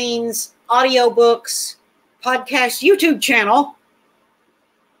Queens audiobooks podcast YouTube channel.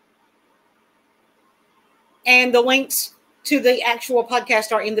 And the links to the actual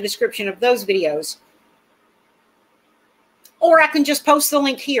podcast are in the description of those videos. Or I can just post the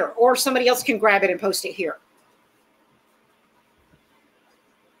link here, or somebody else can grab it and post it here.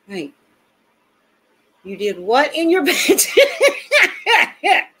 Hey, you did what in your bed?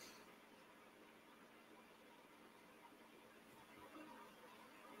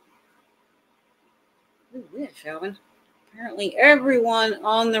 Ooh, wish, Alvin. Apparently everyone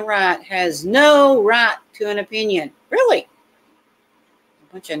on the right has no right to an opinion. Really?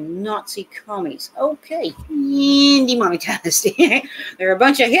 A bunch of Nazi commies. Okay. And demonetized. They're a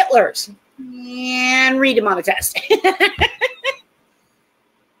bunch of Hitlers. And re-demonetized.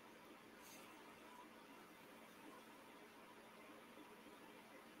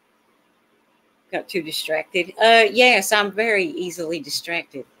 Got too distracted. Yes, I'm very easily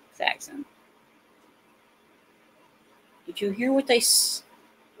distracted, Saxon. Did you hear what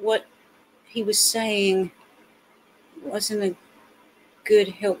he was saying? It wasn't a good,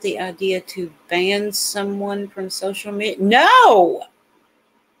 healthy idea to ban someone from social media. No!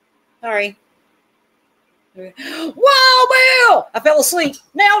 Sorry. Whoa, Bill! I fell asleep.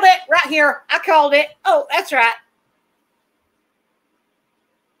 Nailed it right here. I called it. Oh, that's right.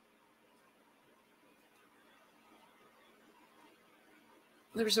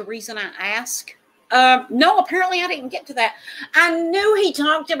 There's a reason I ask. No, apparently I didn't get to that. I knew he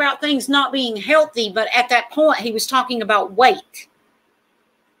talked about things not being healthy, but at that point he was talking about weight.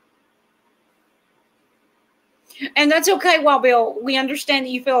 And that's okay, Wild Bill. We understand that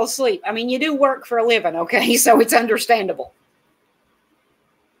you fell asleep. I mean, you do work for a living, okay? So it's understandable.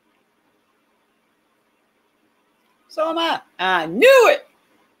 So am I. I knew it.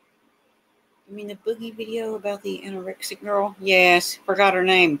 You mean the boogie video about the anorexic girl? Yes, forgot her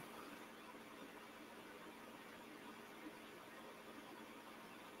name.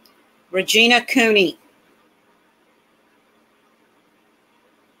 Regina Cooney.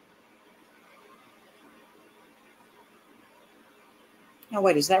 Oh,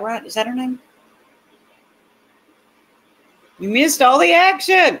 wait, is that right? Is that her name? You missed all the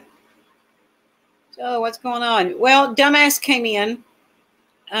action. So what's going on? Well, Dumbass came in.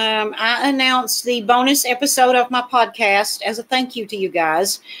 I announced the bonus episode of my podcast as a thank you to you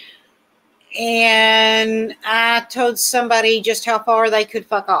guys. And I told somebody just how far they could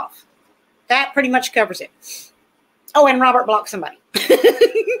fuck off. That pretty much covers it. Oh, and Robert blocked somebody.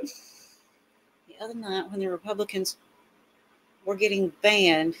 The other night when the Republicans were getting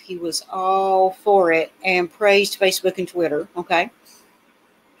banned, he was all for it and praised Facebook and Twitter, okay,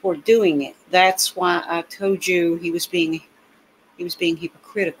 for doing it. That's why I told you he was being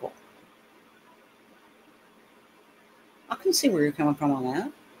hypocritical. I can see where you're coming from on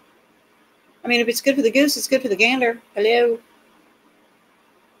that. I mean, if it's good for the goose, it's good for the gander. Hello.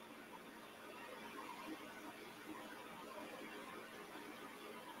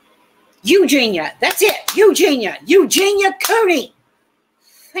 Eugenia. That's it. Eugenia. Eugenia Cooney.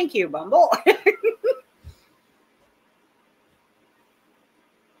 Thank you, Bumble.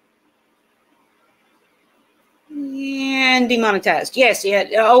 And demonetized. Yes. Yeah.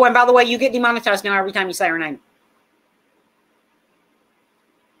 Oh, and by the way, you get demonetized now every time you say her name.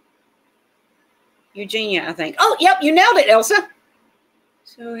 Eugenia, I think. Oh, yep. You nailed it, Elsa.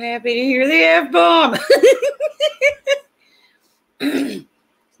 So happy to hear the F-bomb.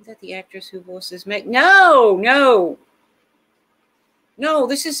 Is that the actress who voices Meg? No, no. No,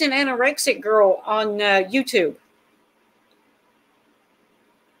 this is an anorexic girl on YouTube.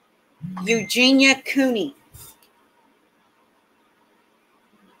 Eugenia Cooney.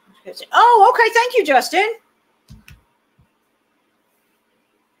 Oh, okay. Thank you, Justin.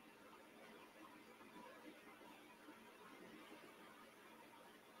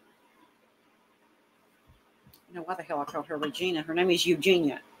 I don't know why the hell I called her Regina. Her name is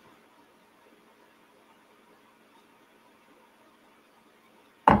Eugenia.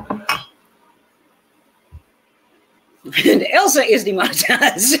 And Elsa is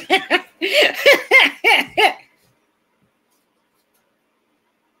demonetized.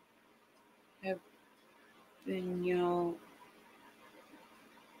 Have been y'all.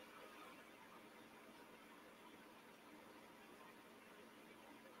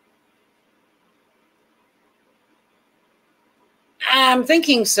 I'm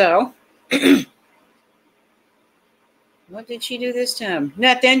thinking so. What did she do this time?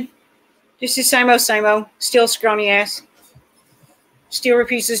 Nothing. Just the same old, still scrawny ass. still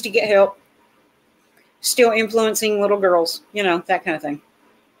refuses to get help, still influencing little girls, that kind of thing.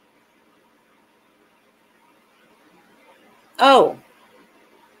 Oh,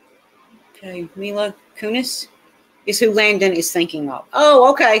 okay. Mila Kunis is who Landon is thinking of. Oh,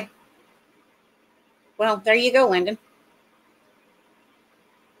 okay. Well, there you go, Landon.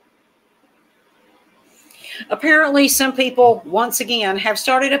 Apparently, some people, once again, have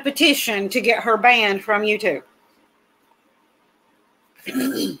started a petition to get her banned from YouTube.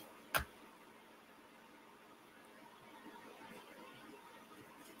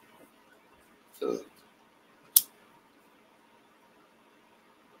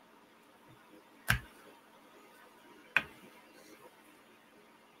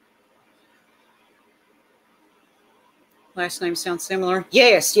 Last name sounds similar.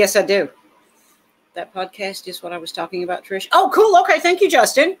 Yes, I do. That podcast is what I was talking about, Trish. Oh, cool. Okay, thank you,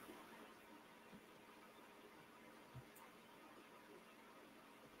 Justin.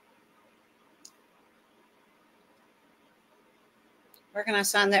 Where can I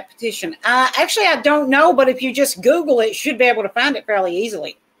sign that petition? Actually, I don't know, but if you just Google it, you should be able to find it fairly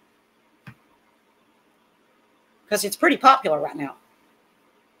easily. Because it's pretty popular right now.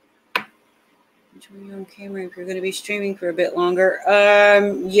 Join you on camera if you're going to be streaming for a bit longer.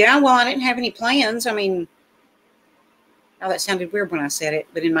 Yeah, well, I didn't have any plans. I mean, oh, that sounded weird when I said it,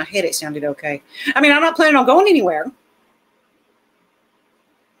 but in my head it sounded okay. I mean, I'm not planning on going anywhere.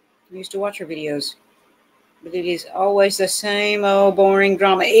 I used to watch her videos. But it is always the same old boring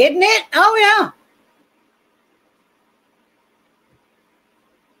drama, isn't it? Oh,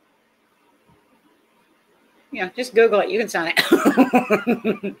 yeah. Yeah, just Google it. You can sign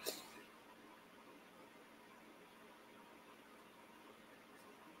it.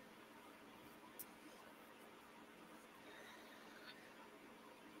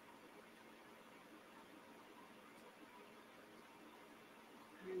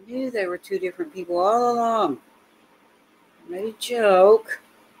 I knew they were two different people all along. I made a joke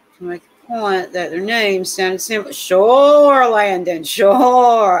to make a point that their names sounded similar. Sure, Landon,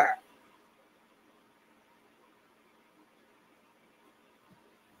 sure.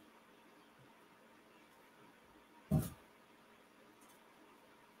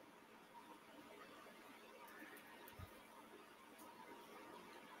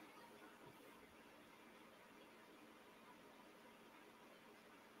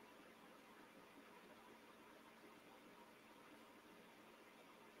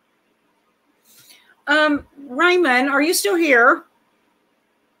 Raymond, are you still here?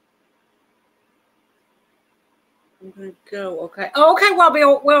 I'm going to go, okay. Oh, okay, well,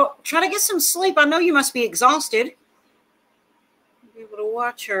 Bill, well, try to get some sleep. I know you must be exhausted. I'll be able to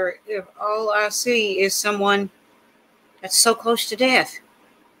watch her if all I see is someone that's so close to death.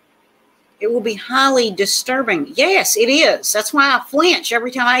 It will be highly disturbing. Yes, it is. That's why I flinch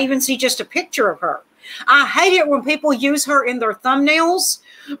every time I even see just a picture of her. I hate it when people use her in their thumbnails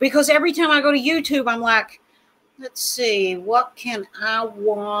because every time I go to YouTube, I'm like, let's see, what can I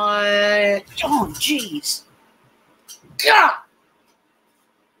watch? Oh, jeez. God.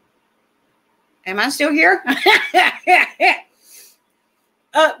 Am I still here?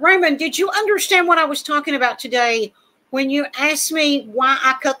 Raymond, did you understand what I was talking about today when you asked me why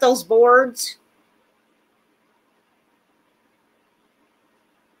I cut those boards?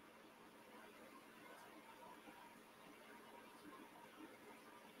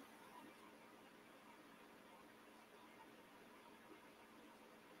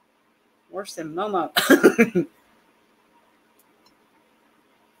 Worse than Momo.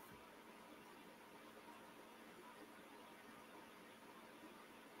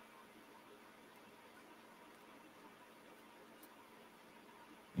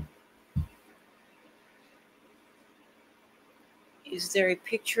 Is there a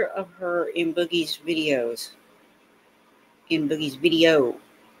picture of her in Boogie's videos? In Boogie's video?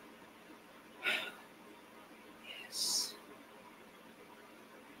 Yes.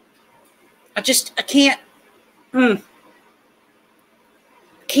 I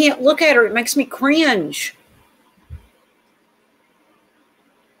can't look at her. It makes me cringe.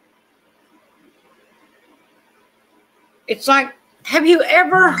 It's like, have you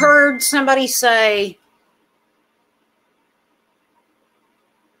ever heard somebody say,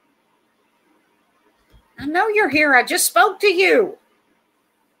 I know you're here. I just spoke to you.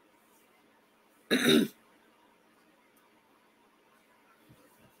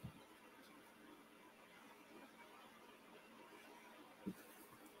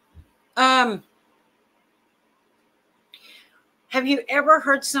 Have you ever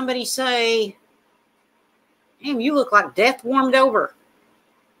heard somebody say, damn, you look like death warmed over?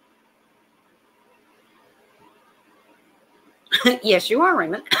 Yes, you are,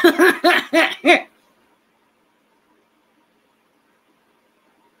 Raymond.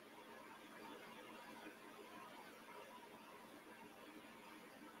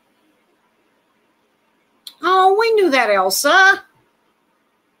 Oh, we knew that, Elsa.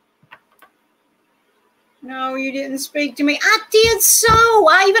 No, you didn't speak to me. I did so.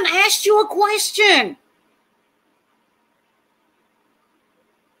 I even asked you a question.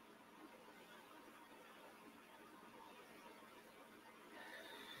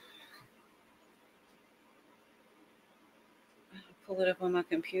 I'll pull it up on my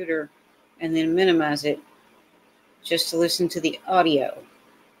computer and then minimize it just to listen to the audio.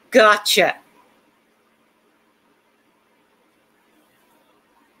 Gotcha.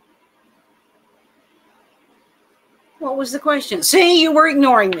 What was the question? See, you were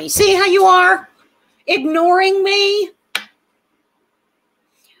ignoring me. See how you are? Ignoring me?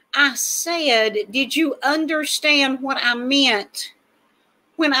 I said, did you understand what I meant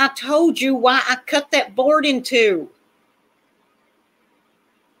when I told you why I cut that board in two?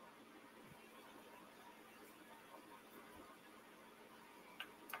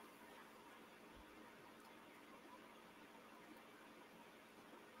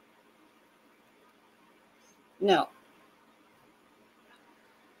 No.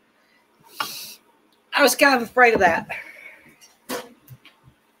 I was kind of afraid of that.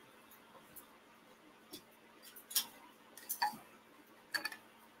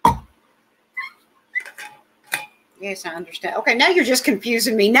 Yes, I understand. Okay, now you're just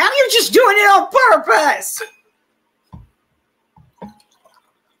confusing me. Now you're just doing it on purpose.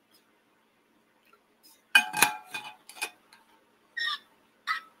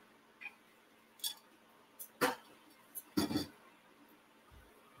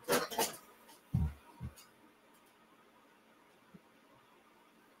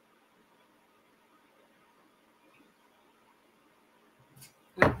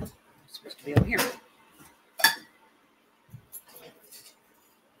 It's supposed to be over here.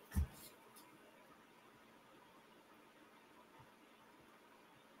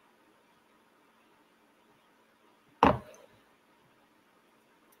 I'm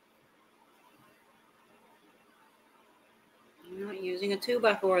not using a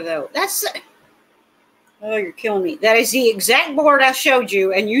 2x4 though. Oh, you're killing me. That is the exact board I showed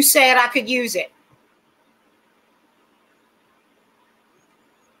you, and you said I could use it.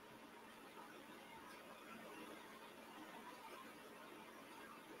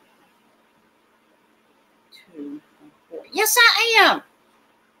 Yes, I am.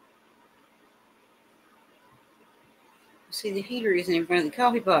 See, the heater isn't in front of the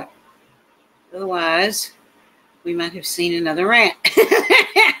coffee pot. Otherwise, we might have seen another rant.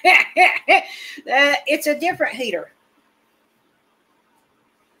 It's a different heater.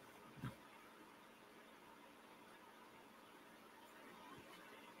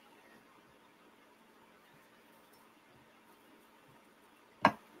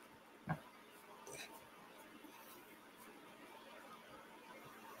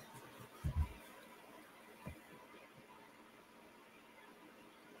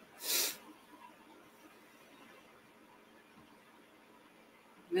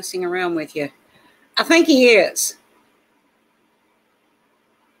 Messing around with you. I think he is.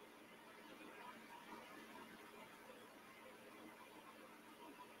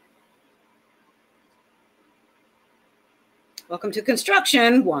 Welcome to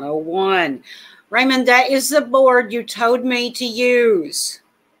Construction 101. Raymond, that is the board you told me to use.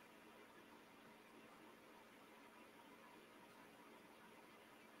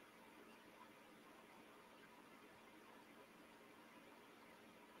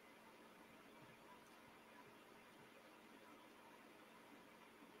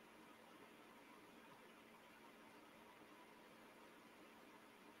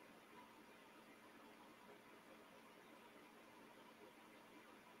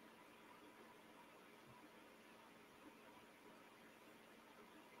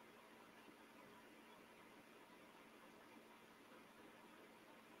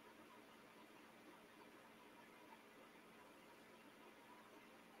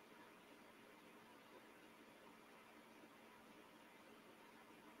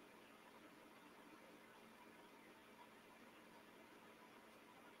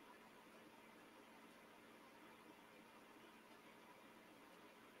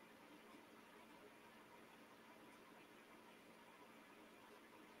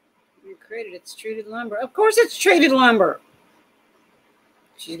 You created it's treated lumber. Of course it's treated lumber.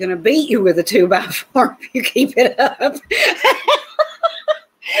 She's going to beat you with a 2x4 if you keep it up.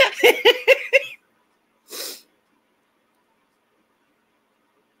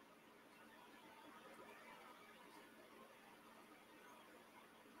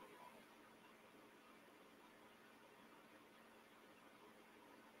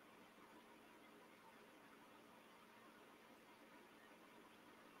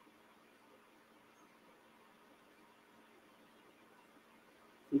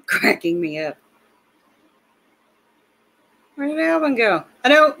 cracking me up. Where did Alvin go? I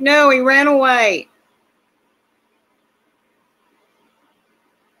don't know. He ran away.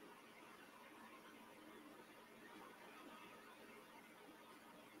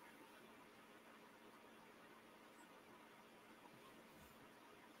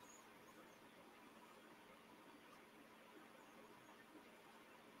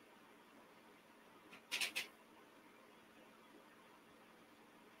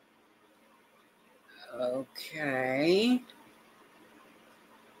 Okay.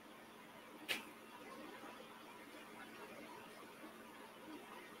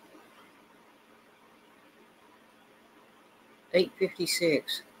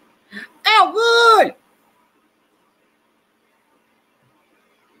 $8.56. Outwood!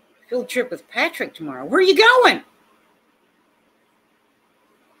 Field trip with Patrick tomorrow. Where are you going?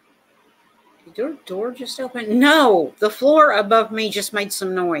 Did your door just open? No, the floor above me just made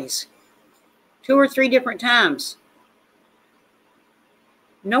some noise. 2 or 3 different times.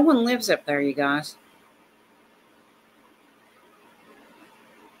 No one lives up there, you guys.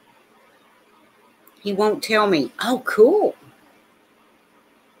 He won't tell me. Oh, cool.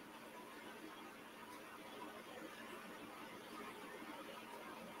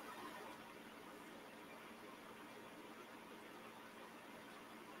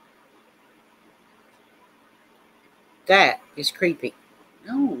 That is creepy.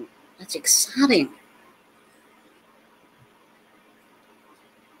 No, that's exciting.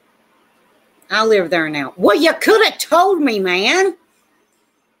 I live there now. Well, you could have told me, man.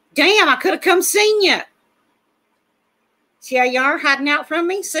 Damn, I could have come seen you. See how you are hiding out from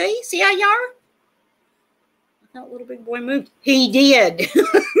me? See how you are? I thought little big boy moved. He did.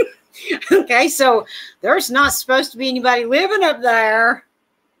 Okay, so there's not supposed to be anybody living up there.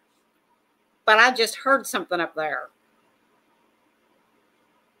 But I just heard something up there.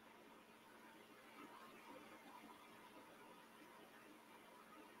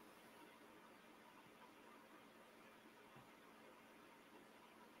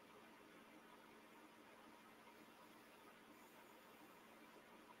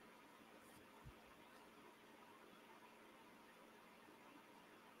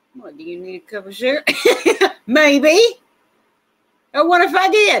 What, do you need a cup of sugar? Maybe. Or what if I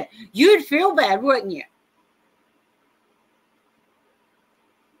did? You'd feel bad, wouldn't you?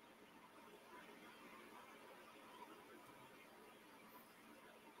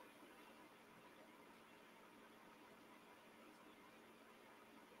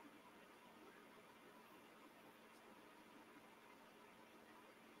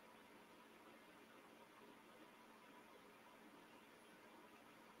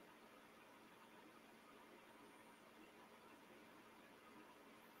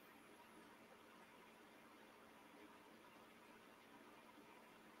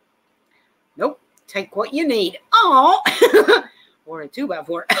 Nope. Take what you need. Oh, or a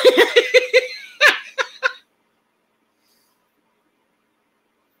 2x4.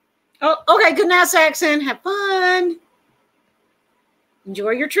 Oh, okay. Good night, Saxon. Have fun.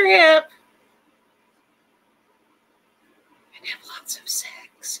 Enjoy your trip. And have lots of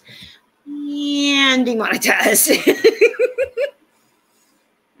sex. And demonetized. I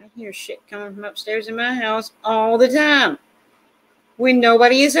hear shit coming from upstairs in my house all the time. When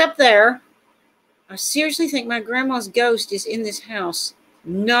nobody is up there. I seriously think my grandma's ghost is in this house.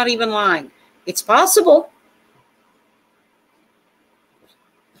 Not even lying. It's possible.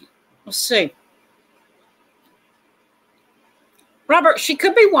 Let's see. Robert, she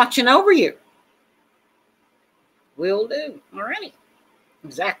could be watching over you. Will do. All righty.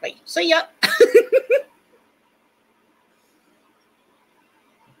 Exactly. See ya.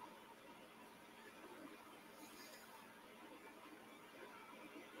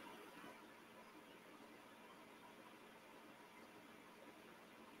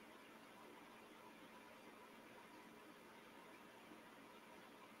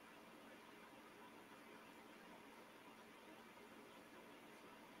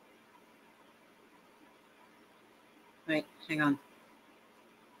 Wait, hang on.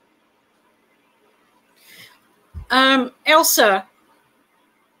 Elsa,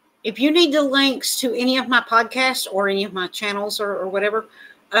 if you need the links to any of my podcasts or any of my channels or whatever,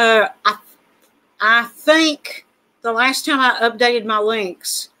 I think the last time I updated my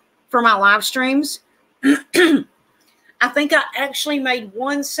links for my live streams, I think I actually made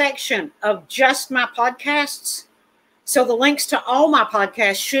one section of just my podcasts. So the links to all my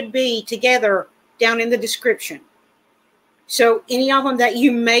podcasts should be together down in the description. So any of them that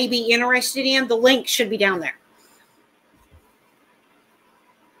you may be interested in, the link should be down there.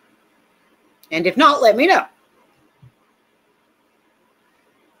 And if not, let me know.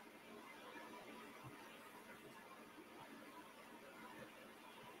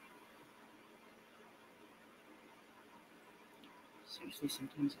 Seriously,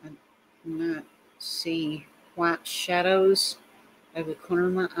 sometimes I do not see white shadows over the corner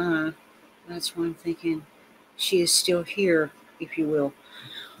of my eye. That's why I'm thinking she is still here, if you will.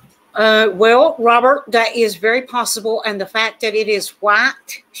 Well, Robert, that is very possible. And the fact that it is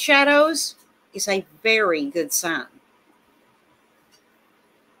white shadows is a very good sign.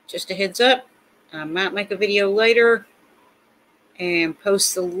 Just a heads up, I might make a video later and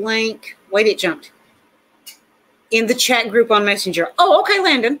post the link. Wait, it jumped. In the chat group on Messenger. Oh, okay,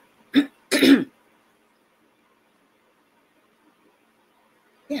 Landon.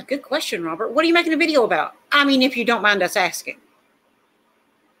 Yeah, good question, Robert. What are you making a video about? I mean, if you don't mind us asking.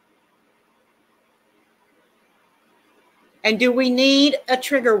 And do we need a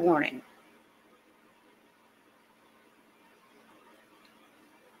trigger warning?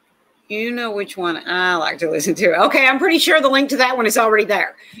 You know which one I like to listen to. Okay, I'm pretty sure the link to that one is already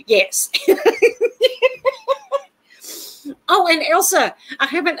there. Yes. Oh, and Elsa, I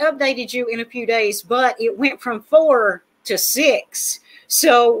haven't updated you in a few days, but it went from 4 to 6.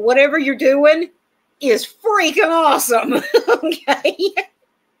 So whatever you're doing is freaking awesome. Okay.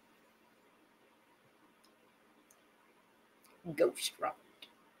 Ghost Robert.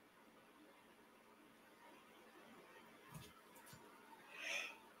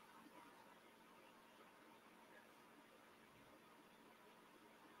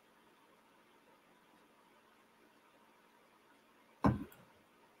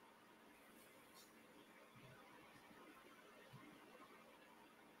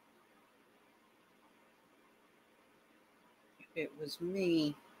 If it was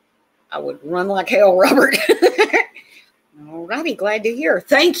me, I would run like hell, Robert. All righty, glad to hear.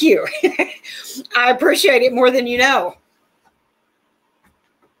 Thank you. I appreciate it more than you know.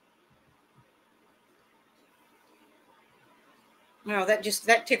 No, that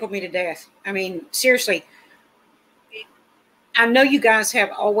tickled me to death. I mean, seriously, I know you guys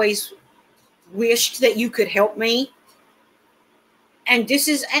have always wished that you could help me. And this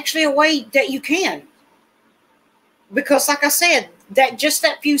is actually a way that you can. Because like I said, that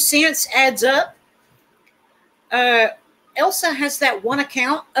few cents adds up. Elsa has that one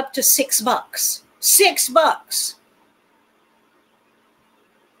account up to $6. $6.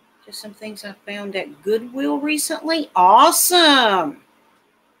 Just some things I found at Goodwill recently. Awesome.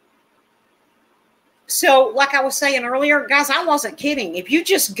 So like I was saying earlier, guys, I wasn't kidding. If you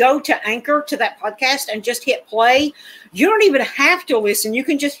just go to Anchor to that podcast and just hit play, you don't even have to listen. You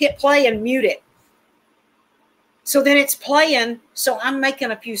can just hit play and mute it. So then it's playing. So I'm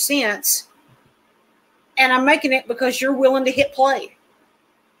making a few cents. And I'm making it because you're willing to hit play.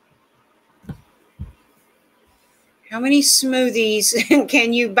 How many smoothies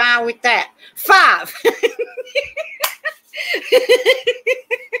can you buy with that? 5.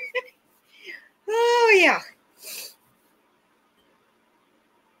 Oh, yeah.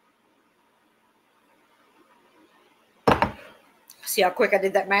 See how quick I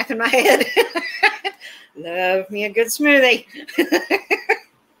did that math in my head? Love me a good smoothie.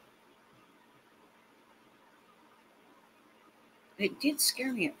 It did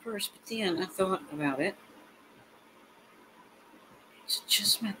scare me at first, but then I thought about it. It's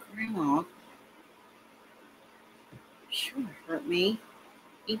just my grandma. She wouldn't hurt me,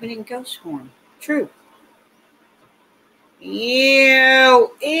 even in ghost form. True.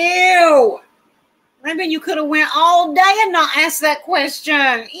 Ew. Ew. Maybe you could have went all day and not asked that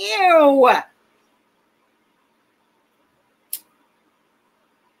question. Ew.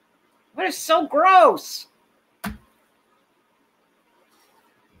 What is so gross?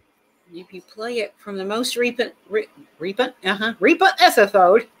 If you play it from the most recent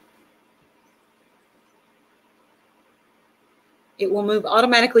episode, it will move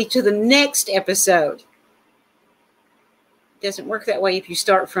automatically to the next episode. It doesn't work that way if you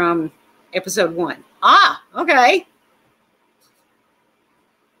start from episode 1. Ah, okay.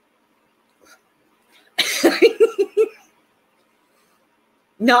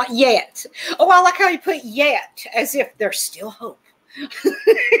 Not yet. Oh, I like how you put yet, as if there's still hope.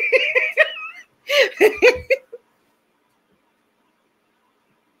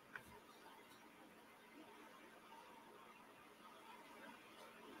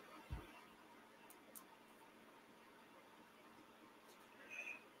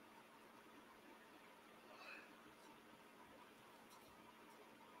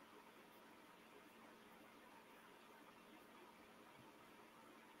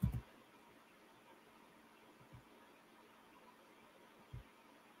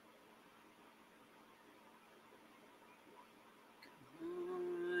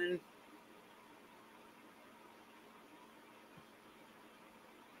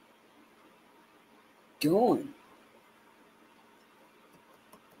 Doing.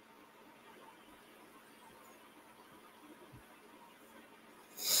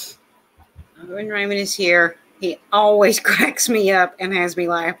 when Raymond is here, he always cracks me up and has me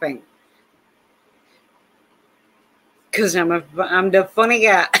laughing. Because I'm the funny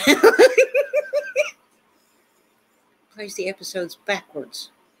guy. Plays the episodes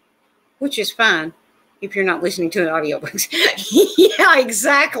backwards, which is fine if you're not listening to an audiobook. Yeah,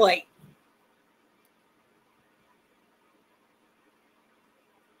 exactly.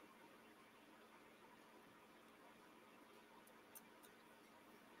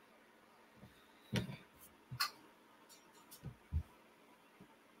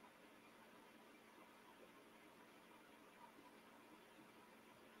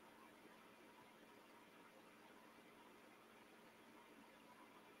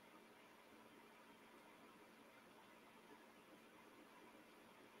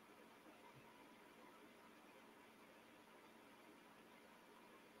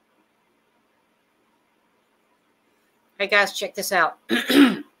 Hey guys, check this out.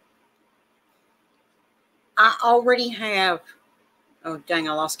 I already have, oh dang,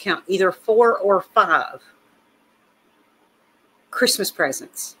 I lost count, either 4 or 5 Christmas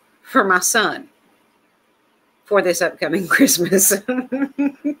presents for my son for this upcoming Christmas.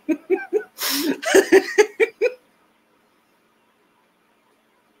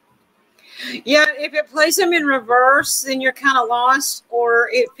 Yeah, if it plays them in reverse, then you're kind of lost, or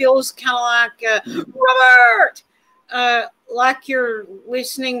it feels kind of like, Robert, like you're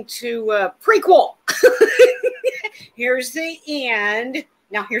listening to a prequel. Here's the end.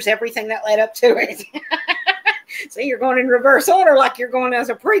 Now here's everything that led up to it. So you're going in reverse order like you're going as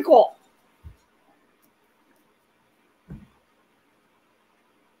a prequel.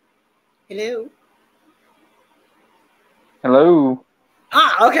 Hello? Hello.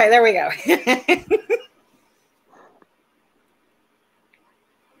 Ah, okay, there we go.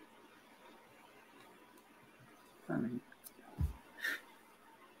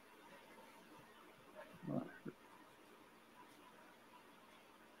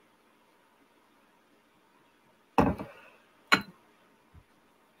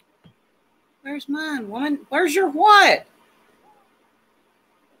 Where's mine, woman? Where's your what?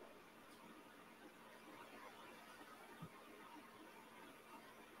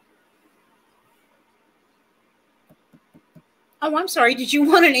 Oh, I'm sorry. Did you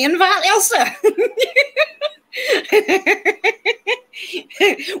want an invite, Elsa?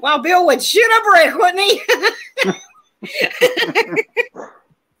 Well, Bill would shoot a brick, wouldn't he?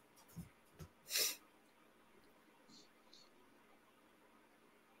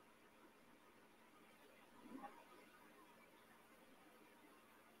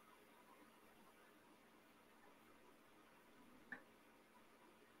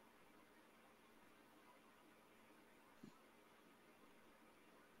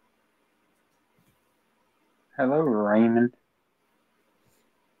 Hello, Raymond.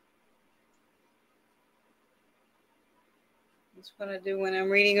 That's what I do when I'm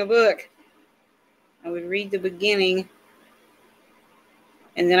reading a book. I would read the beginning,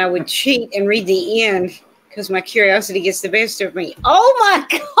 and then I would cheat and read the end because my curiosity gets the best of me. Oh, my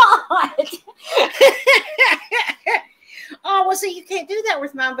God. Oh, well, see, you can't do that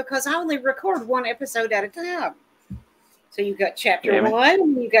with mine because I only record 1 episode at a time. So you've got chapter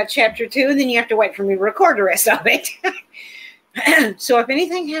 1, you've got chapter 2, and then you have to wait for me to record the rest of it. So if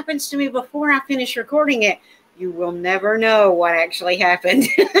anything happens to me before I finish recording it, you will never know what actually happened.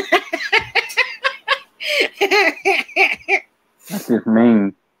 That's just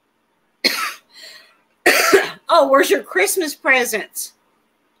mean. Oh, where's your Christmas presents?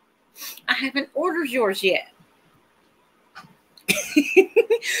 I haven't ordered yours yet.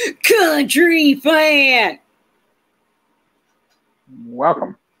 Country fan.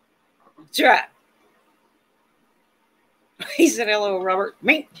 Welcome. That's right. He said, hello, Robert.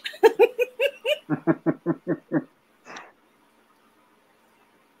 Me.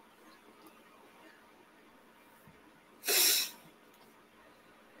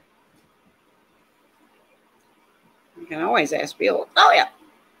 You can always ask Bill. Oh, yeah.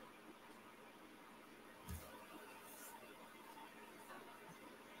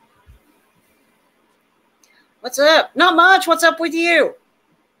 What's up? Not much. What's up with you?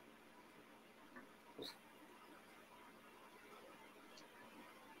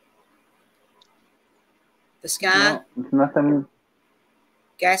 The sky? No, it's nothing.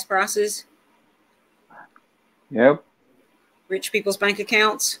 Gas prices? Yep. Rich people's bank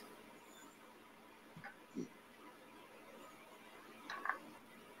accounts?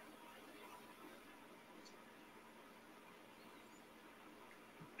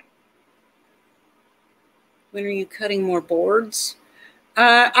 When are you cutting more boards?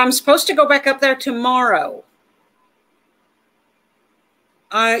 I'm supposed to go back up there tomorrow.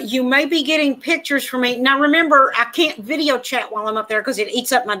 You may be getting pictures from me. Now, remember, I can't video chat while I'm up there because it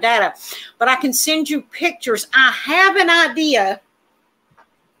eats up my data. But I can send you pictures. I have an idea.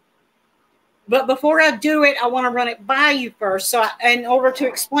 But before I do it, I want to run it by you first. So in order to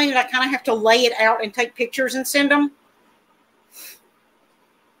explain it, I kind of have to lay it out and take pictures and send them.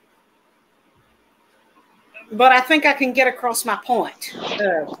 But I think I can get across my point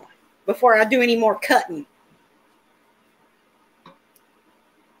before I do any more cutting.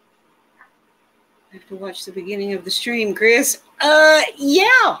 I have to watch the beginning of the stream, Chris.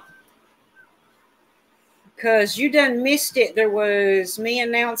 Yeah. Because you done missed it. There was me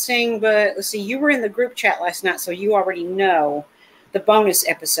announcing, but let's see, you were in the group chat last night, so you already know the bonus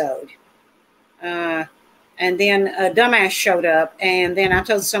episode. And then a dumbass showed up, and then I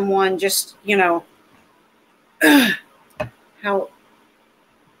told someone just, how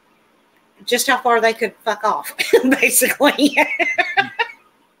far they could fuck off, basically.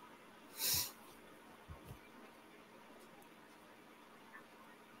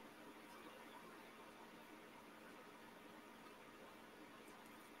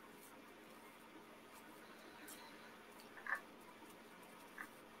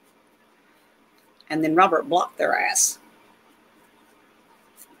 And then Robert blocked their ass.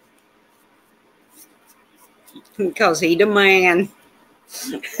 Because he the man.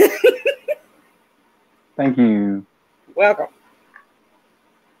 Thank you. Welcome.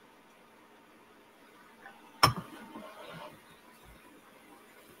 How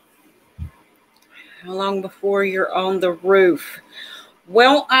long before you're on the roof?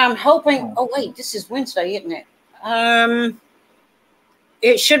 Well, I'm hoping. Oh, wait, this is Wednesday, isn't it?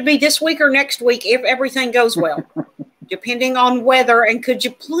 It should be this week or next week if everything goes well, depending on weather. And could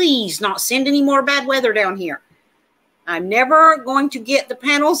you please not send any more bad weather down here? I'm never going to get the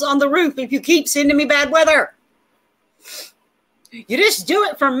panels on the roof if you keep sending me bad weather. You just do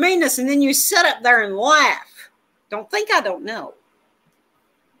it for meanness, and then you sit up there and laugh. Don't think I don't know.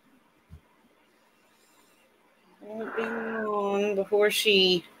 Won't be long before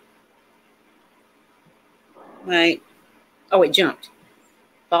she... Wait. Oh, it jumped.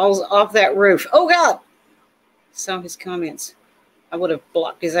 Falls off that roof. Oh, God. Saw his comments. I would have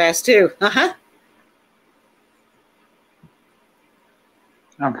blocked his ass, too. Uh-huh.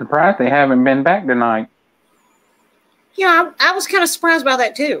 I'm surprised they haven't been back tonight. Yeah, I was kind of surprised by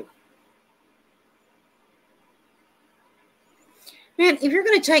that, too. Man, if you're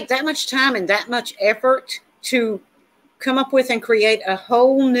going to take that much time and that much effort to come up with and create a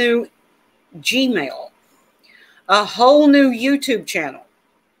whole new Gmail, a whole new YouTube channel,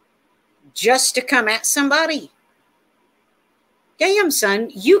 just to come at somebody. Damn,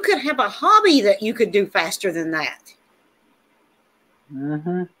 son, you could have a hobby that you could do faster than that.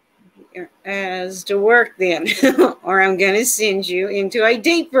 Mm-hmm. As to work then, or I'm going to send you into a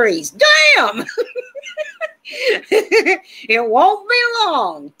deep freeze. Damn! It won't be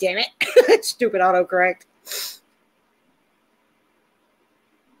long, damn it. Stupid autocorrect.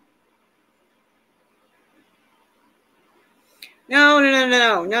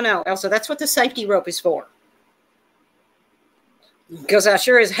 No, Elsa, that's what the safety rope is for. Because I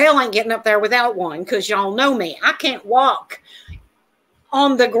sure as hell ain't getting up there without one, because y'all know me. I can't walk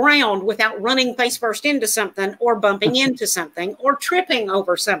on the ground without running face first into something or bumping into something or tripping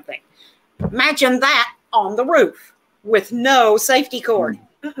over something. Imagine that on the roof with no safety cord.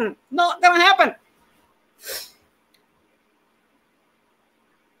 Not going to happen.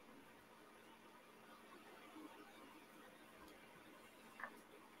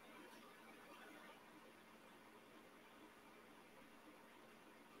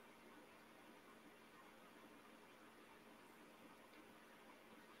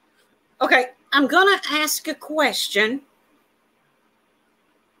 Okay, I'm going to ask a question.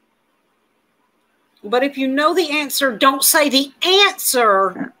 But if you know the answer, don't say the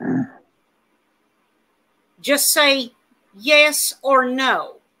answer. Just say yes or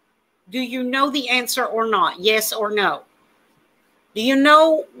no. Do you know the answer or not? Yes or no. Do you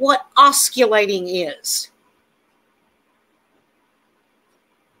know what osculating is?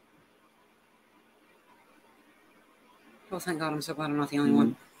 Oh, thank God, I'm so glad I'm not the only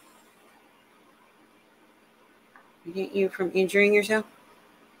one. Prevent you from injuring yourself?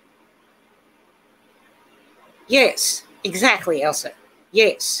 Yes, exactly, Elsa.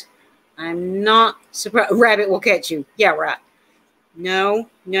 Yes. I'm not surprised. Rabbit will catch you. Yeah, right. No.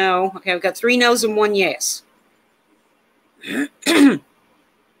 Okay, I've got 3 no's and 1 yes.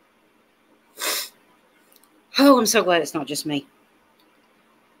 Oh, I'm so glad it's not just me.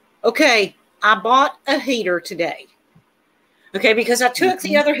 Okay, I bought a heater today. Okay, because I took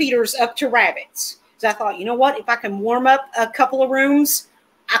the other heaters up to Rabbit's. So I thought, you know what? If I can warm up a couple of rooms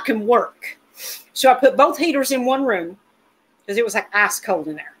I can work. So I put both heaters in one room because it was like ice cold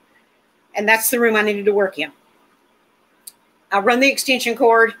in there. And that's the room I needed to work in. I run the extension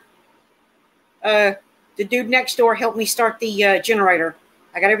cord. The dude next door helped me start the generator.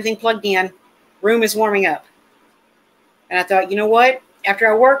 I got everything plugged in. Room is warming up. And I thought, you know what? After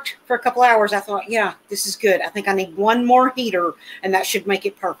I worked for a couple hours, I thought, yeah, this is good. I think I need one more heater, and that should make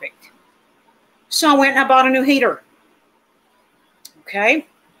it perfect. So I went and I bought a new heater. Okay.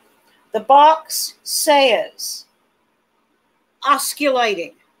 The box says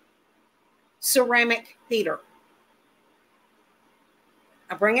osculating ceramic heater.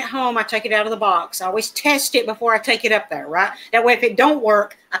 I bring it home. I take it out of the box. I always test it before I take it up there, right? That way, if it don't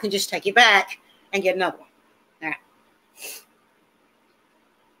work, I can just take it back and get another one. Now,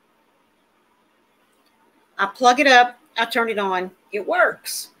 I plug it up. I turn it on. It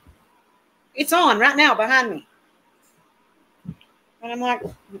works. It's on right now behind me. And I'm like,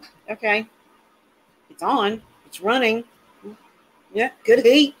 okay, it's on. It's running. Yeah, good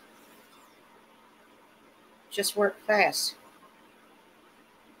heat. Just work fast.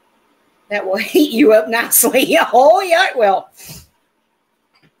 That will heat you up nicely. Oh, yeah, it will.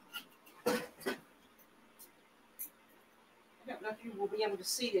 I don't know if you will be able to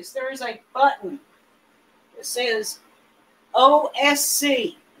see this. There is a button that says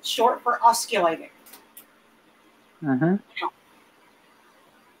OSC, short for osculating. Mm-hmm.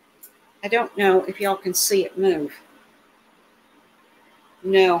 I don't know if y'all can see it move.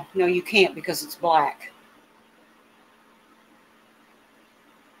 No, you can't because it's black.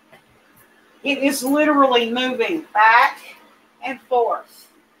 It is literally moving back and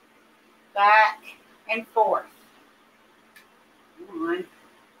forth. Back and forth. Come on.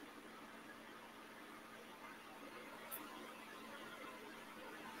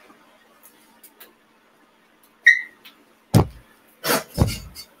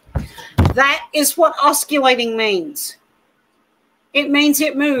 That is what osculating means. It means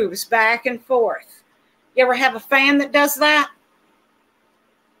it moves back and forth. You ever have a fan that does that?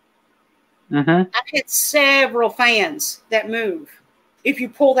 Mm-hmm. I've had several fans that move. If you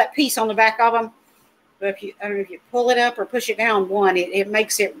pull that piece on the back of them, but if you pull it up or push it down one, it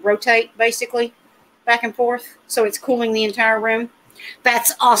makes it rotate basically back and forth. So it's cooling the entire room.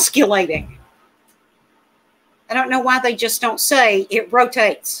 That's osculating. I don't know why they just don't say it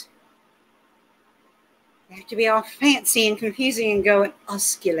rotates. You have to be all fancy and confusing and go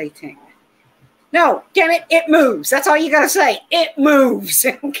osculating. No, damn it, it moves. That's all you got to say. It moves,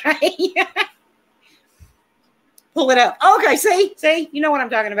 okay? Pull it up. Okay, see? You know what I'm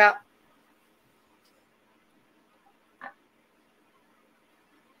talking about.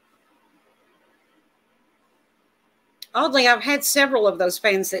 Oddly, I've had several of those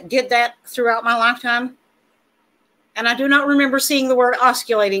fans that did that throughout my lifetime, and I do not remember seeing the word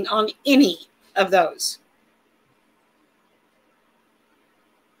osculating on any of those.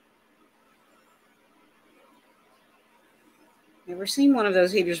 Never seen one of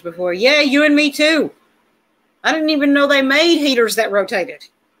those heaters before. Yeah, you and me too. I didn't even know they made heaters that rotated.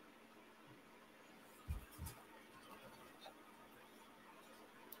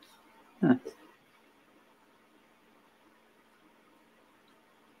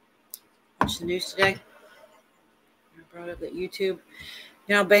 Watch the news today. I brought up that YouTube.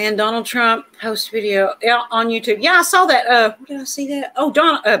 Now ban Donald Trump post video on YouTube. Yeah, I saw that. Where did I see that? Oh,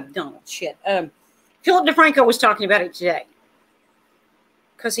 Donald. Shit. Philip DeFranco was talking about it today.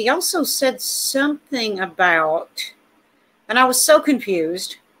 Because he also said something about, and I was so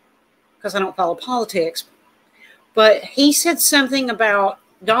confused because I don't follow politics, but he said something about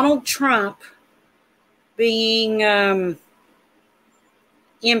Donald Trump being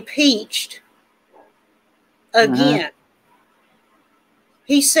impeached again.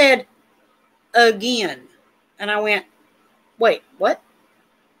 He said again. And I went, wait, what?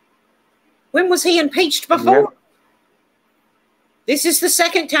 When was he impeached before? Yep. This is the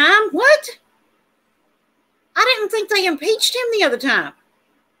second time? What? I didn't think they impeached him the other time.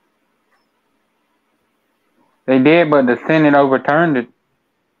 They did, but the Senate overturned it.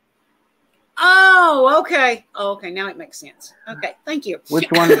 Oh, okay. Oh, okay, now it makes sense. Okay, thank you.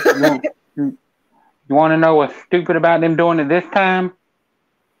 Which one? You want to know what's stupid about them doing it this time?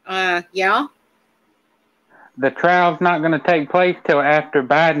 Yeah. The trial's not going to take place till after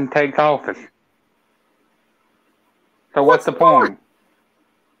Biden takes office. So what's the point?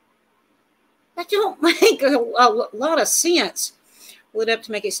 That don't make a lot of sense. Pull it up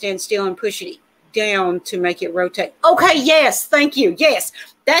to make it stand still and push it down to make it rotate. Okay, yes, thank you. Yes,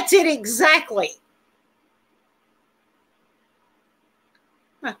 that's it exactly.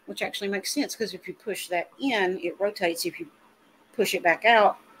 Which actually makes sense because if you push that in, it rotates. If you push it back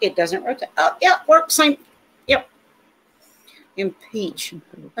out, it doesn't rotate. Oh, yeah, works. Same. Yep. Impeach.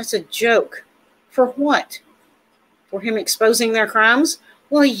 That's a joke. For what? For him exposing their crimes?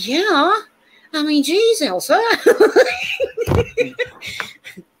 Well, yeah. I mean, geez, Elsa.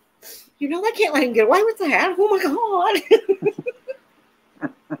 You know, they can't let him get away with that. Oh, my God.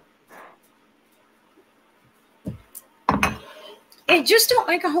 It just don't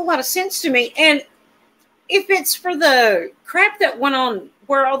make a whole lot of sense to me. And if it's for the crap that went on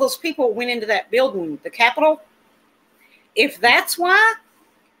where all those people went into that building, the Capitol, if that's why,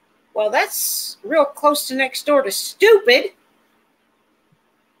 well, that's real close to next door to stupid.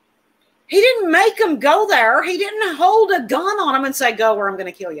 He didn't make them go there. He didn't hold a gun on them and say, go or I'm going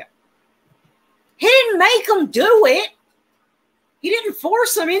to kill you. He didn't make them do it. He didn't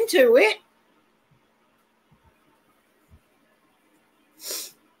force them into it.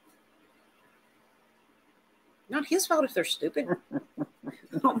 Not his fault if they're stupid.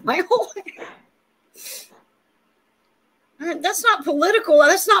 Oh, well, that's not political.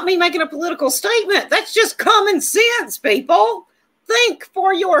 That's not me making a political statement. That's just common sense, people. Think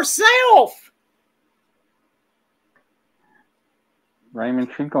for yourself. Raymond,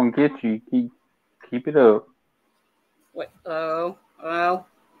 she's going to get you. Keep it up. What? Oh.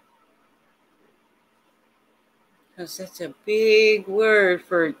 Because that's a big word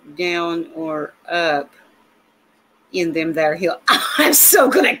for down or up in them there hill. I'm so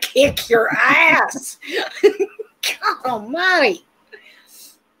going to kick your ass. God almighty.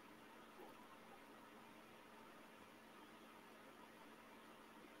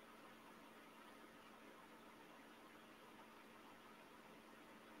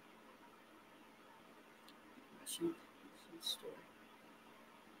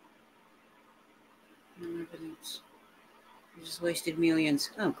 No evidence. You just wasted millions.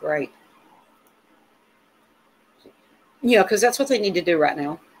 Oh, great. Yeah, because that's what they need to do right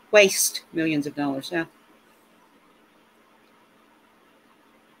now. Waste millions of dollars. Yeah.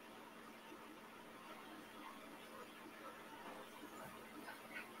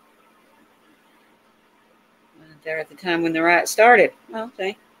 There at the time when the riot started. Oh,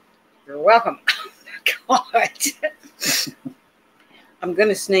 okay. You're welcome. Oh, God. I'm going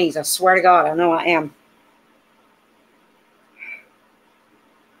to sneeze. I swear to God. I know I am.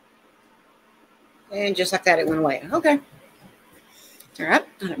 And just like that, it went away. Okay. It's all right.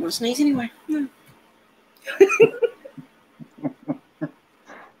 I don't want to sneeze anyway. No.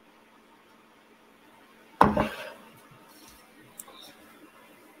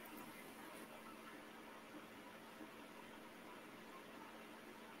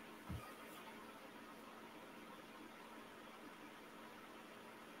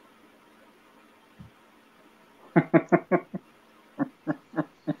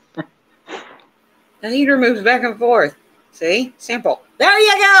 The heater moves back and forth. See? Simple. There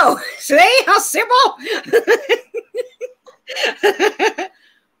you go. See how simple?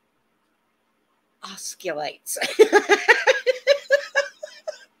 Osculates.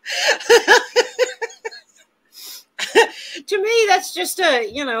 To me, that's just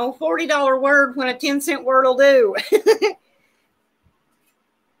a, $40 word when a 10-cent word will do.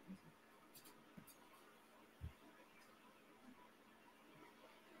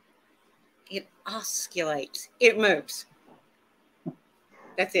 It osculates. It moves.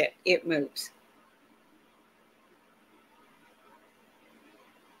 That's it. It moves.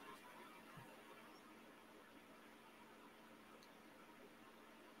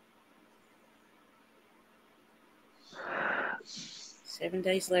 Seven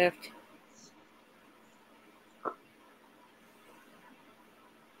days left.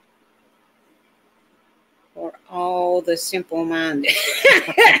 For all the simple-minded.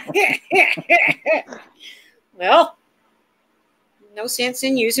 Well, no sense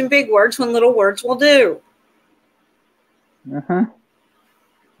in using big words when little words will do. Uh-huh.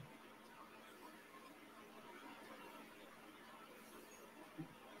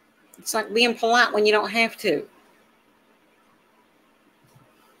 It's like being polite when you don't have to.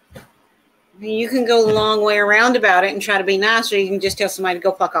 I mean, you can go the long way around about it and try to be nice, or you can just tell somebody to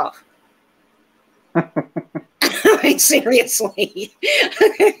go fuck off. I mean, seriously.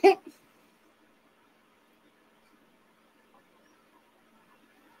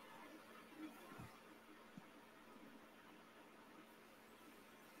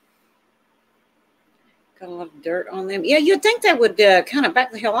 Got a lot of dirt on them. Yeah, you'd think that would kind of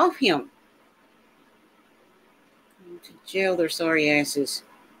back the hell off him. Going to jail their sorry asses.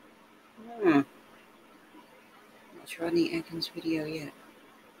 Not Rodney Atkins video yet.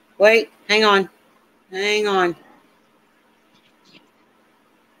 Wait, hang on. Hang on.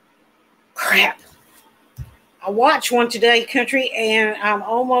 Crap. I watched one today, Country, and I'm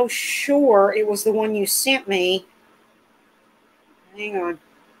almost sure it was the one you sent me. Hang on.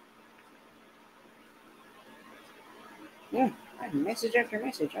 Yeah, message after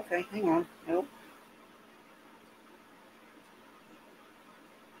message. Okay, hang on. Nope.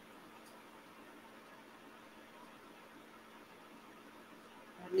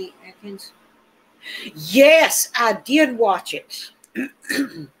 Rodney Atkins. Yes, I did watch it.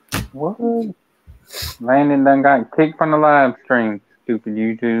 What? Landon done got kicked from the live stream. Stupid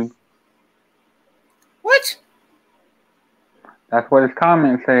YouTube. What? That's what his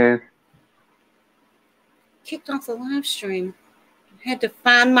comment says. Kicked off the live stream. Had to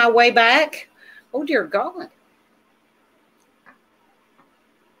find my way back. Oh, dear God.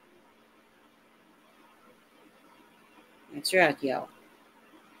 That's right, y'all.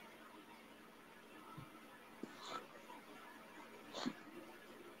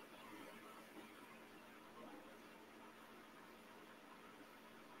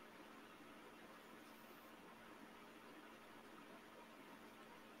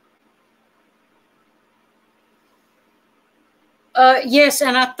 Yes,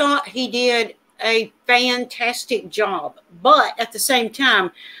 and I thought he did a fantastic job. But at the same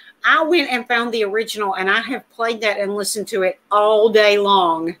time, I went and found the original, and I have played that and listened to it all day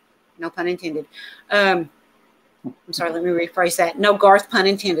long. No pun intended. I'm sorry, let me rephrase that. No Garth pun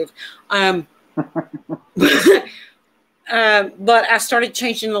intended. But I started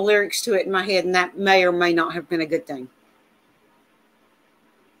changing the lyrics to it in my head, and that may or may not have been a good thing.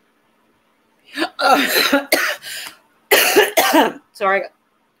 Sorry, I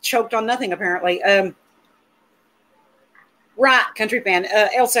choked on nothing apparently. Right, country fan.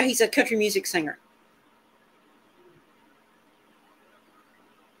 Elsa, he's a country music singer.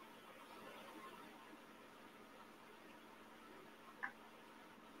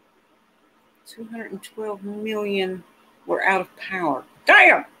 $212 million were out of power.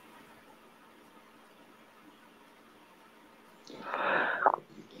 Damn!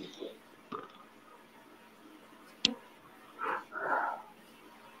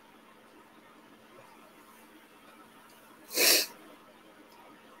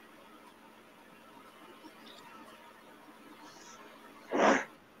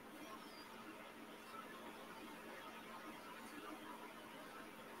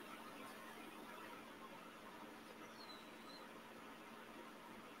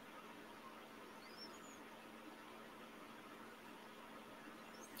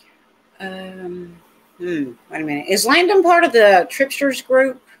 Wait a minute. Is Landon part of the Tripsters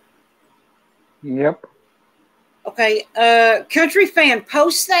group? Yep. Okay. Country fan,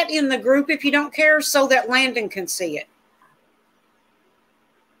 post that in the group if you don't care so that Landon can see it.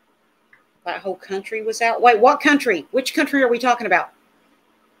 That whole country was out. Wait, what country? Which country are we talking about?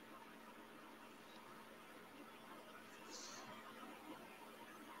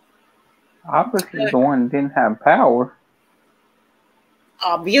 Obviously, the one that didn't have power.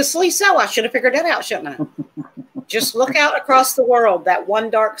 Obviously so. I should have figured that out, shouldn't I? Just look out across the world, that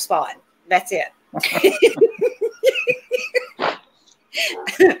one dark spot. That's it.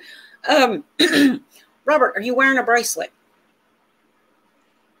 Robert, are you wearing a bracelet?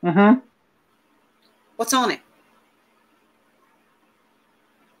 Mm-hmm. What's on it?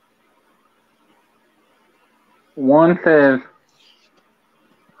 One says,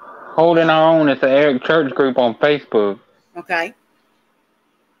 "Holding Our Own." It's an Eric Church group on Facebook. Okay.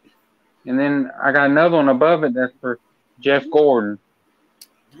 And then I got another one above it that's for Jeff Gordon.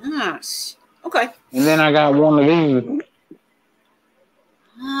 Nice. Okay. And then I got one of these.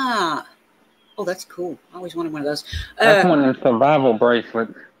 Ah. Oh, that's cool. I always wanted one of those. That's one of the survival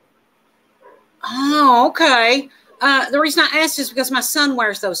bracelets. Oh, okay. The reason I asked is because my son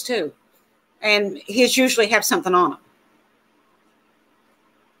wears those too. And his usually have something on them.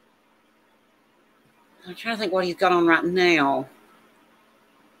 I'm trying to think what he's got on right now.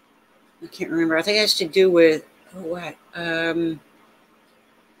 I can't remember. I think it has to do with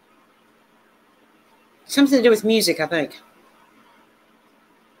something to do with music, I think.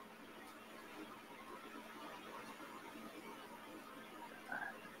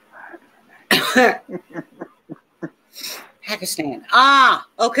 Pakistan. Ah,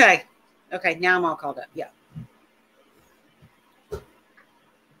 okay. Okay, now I'm all called up. Yeah.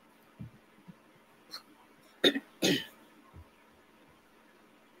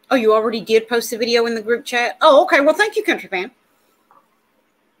 Oh, you already did post the video in the group chat? Oh, okay. Well, thank you, country fan.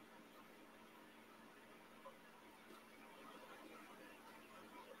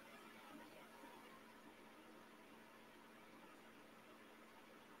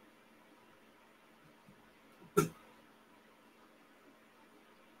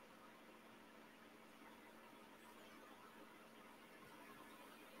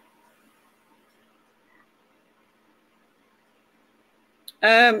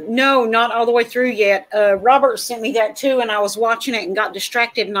 No, not all the way through yet. Robert sent me that too, and I was watching it and got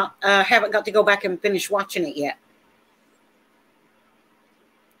distracted. And haven't got to go back and finish watching it yet.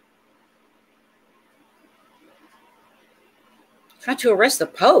 Tried to arrest the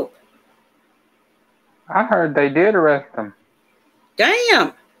Pope. I heard they did arrest him.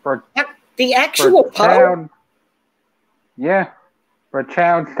 Damn. For the actual Pope? Child, yeah, for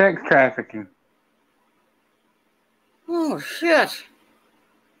child sex trafficking. Oh, shit.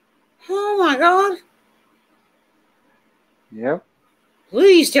 Oh, my God. Yep.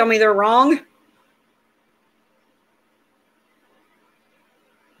 Please tell me they're wrong.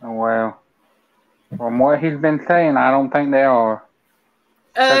 Oh, well. From what he's been saying, I don't think they are.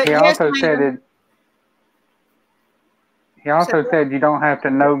 He also said He also said you don't have to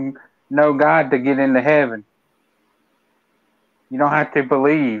know God to get into heaven. You don't have to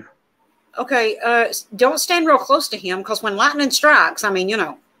believe. Okay, don't stand real close to him, because when lightning strikes, I mean, you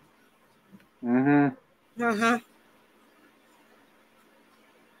know. Mm-hmm. Uh-huh.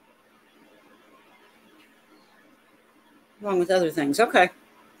 Along with other things. Okay.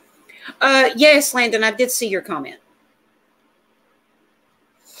 Yes, Landon, I did see your comment.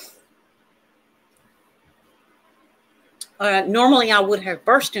 Normally I would have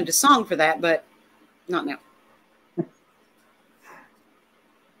burst into song for that, but not now.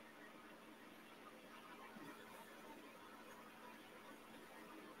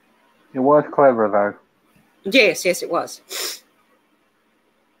 It was clever, though. Yes, it was.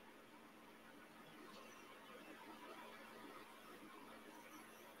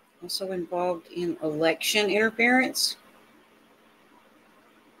 Also involved in election interference.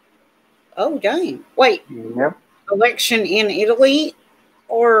 Oh, dang. Wait. Yep. Election in Italy?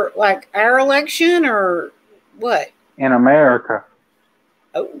 Or like our election, or what? In America.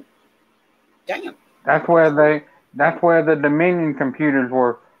 Oh, damn. That's where the Dominion computers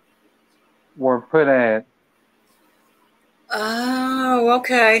were put at. Oh,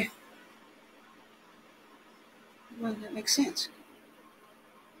 okay. Well, that makes sense.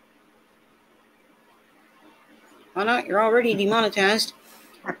 Why not? You're already demonetized.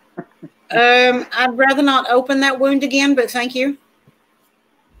 I'd rather not open that wound again, but thank you.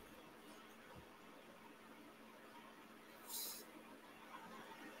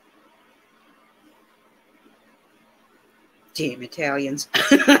 Damn Italians.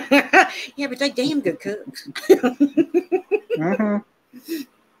 Yeah, but they damn good cooks. Mm-hmm.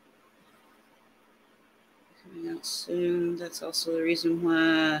 Coming out soon. That's also the reason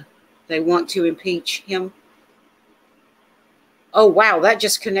why they want to impeach him. Oh, wow, that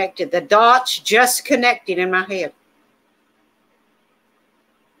just connected. The dots just connected in my head.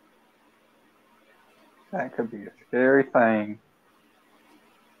 That could be a scary thing.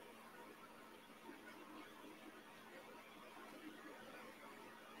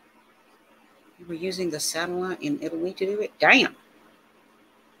 We're using the satellite in Italy to do it? Damn.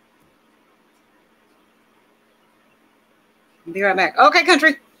 I'll be right back. Okay,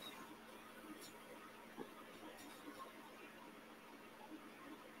 country.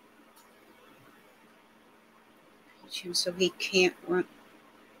 So he can't run.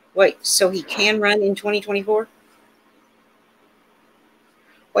 Wait, so he can run in 2024?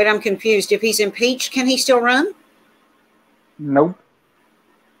 Wait, I'm confused. If he's impeached, can he still run? Nope.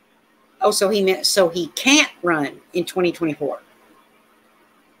 Oh, so he can't run in 2024.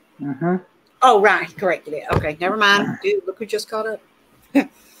 Mm-hmm. Oh, right. He corrected it. Okay, never mind. Dude, look who just caught up. I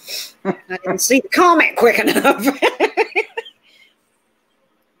didn't see the comment quick enough.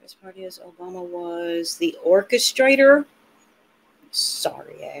 Best part is Obama was the orchestrator.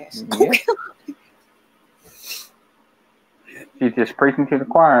 Sorry, ass. Yeah. She's just preaching to the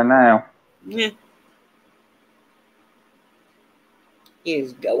choir now. Yeah. He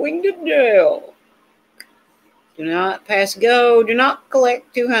is going to jail. Do not pass go. Do not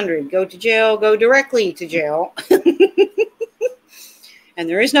collect 200. Go to jail. Go directly to jail. And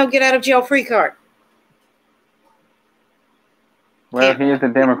there is no get out of jail free card. Well, he is a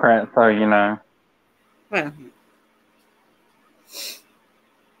Democrat, so you know. Well,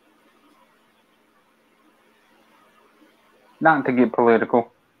 not to get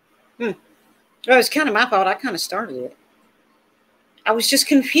political. Well, it's kind of my fault. I kind of started it. I was just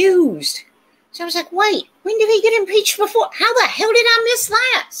confused. So I was like, wait, when did he get impeached before? How the hell did I miss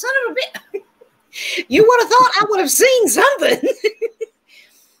that? Son of a bitch. You would have thought I would have seen something.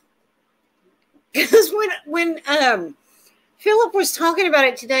 Because when Philip was talking about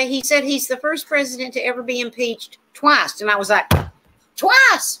it today, he said he's the first president to ever be impeached twice. And I was like,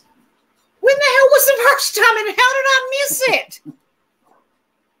 twice? When the hell was the first time and how did I miss it?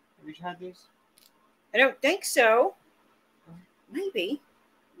 Have you tried this? I don't think so. Maybe.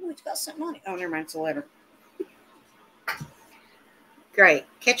 it's got something on it. Oh, never mind. It's a letter. Great.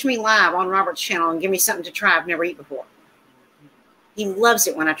 Catch me live on Robert's channel and give me something to try I've never eaten before. He loves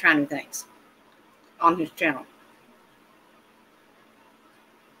it when I try new things on his channel.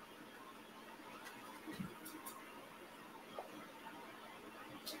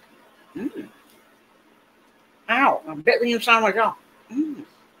 Mm. Ow. I bit the inside of my jaw. Mm.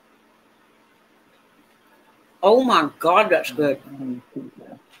 Oh my God, that's good.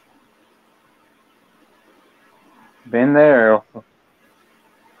 Been there.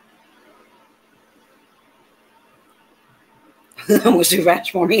 That was too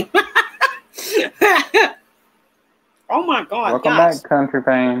fast for me. Oh my God, Welcome guys. back, country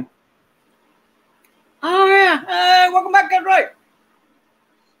fan. Oh yeah. Hey, welcome back, that's right.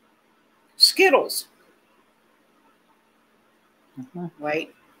 Skittles. Mm-hmm.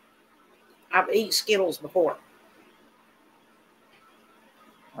 Wait. I've eaten Skittles before.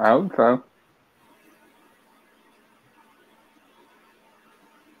 I hope so.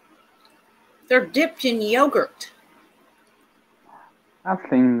 They're dipped in yogurt. I've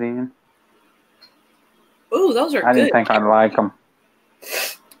seen them. Ooh, those are I good. didn't think I'd like them.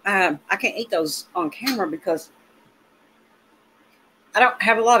 I can't eat those on camera because I don't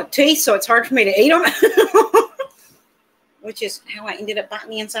have a lot of teeth, so it's hard for me to eat them. Which is how I ended up biting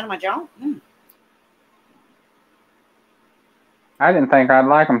the inside of my jaw. Mm. I didn't think I'd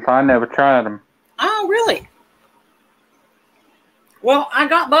like them, so I never tried them. Oh, really? Well, I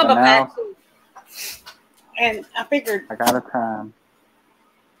got So Bubba now packs, and I figured I gotta try them.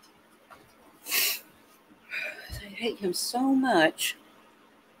 I hate him so much.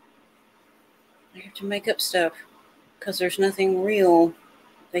 I have to make up stuff because there's nothing real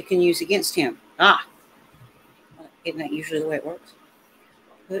they can use against him. Ah, isn't that usually the way it works?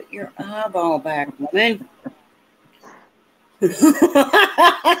 Put your eyeball back, woman.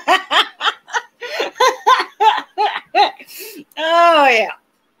 Oh, yeah.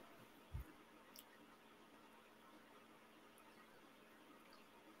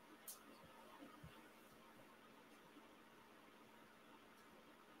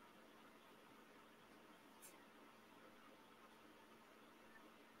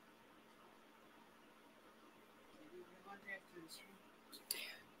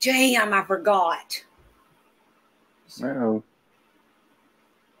 Damn, I forgot. Uh-oh.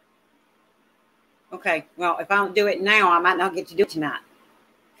 Okay, well, if I don't do it now, I might not get to do it tonight.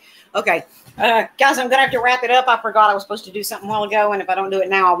 Okay, guys, I'm going to have to wrap it up. I forgot I was supposed to do something a while ago, and if I don't do it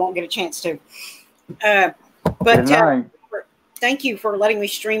now, I won't get a chance to. But thank you for letting me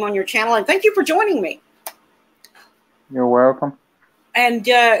stream on your channel, and thank you for joining me. You're welcome. And,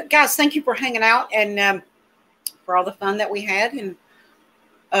 guys, thank you for hanging out and for all the fun that we had. And,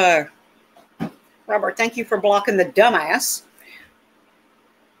 Robert, thank you for blocking the dumbass.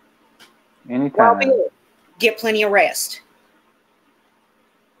 Anytime. Get plenty of rest.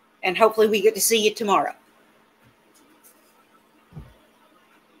 And hopefully we get to see you tomorrow.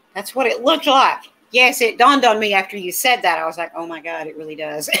 That's what it looked like. Yes, it dawned on me after you said that. I was like, oh my God, it really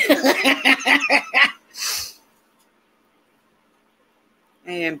does.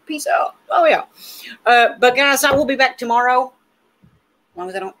 And peace out. Oh, yeah. But guys, I will be back tomorrow. As long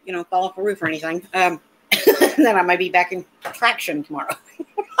as I don't, fall off a roof or anything. Then I may be back in traction tomorrow.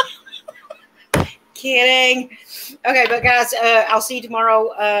 Kidding. Okay, but guys, I'll see you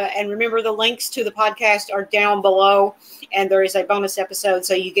tomorrow. And remember, the links to the podcast are down below. And there is a bonus episode,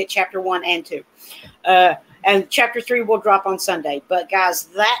 so you get chapter 1 and 2. And chapter 3 will drop on Sunday. But guys,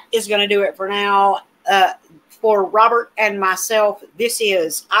 that is going to do it for now. For Robert and myself, this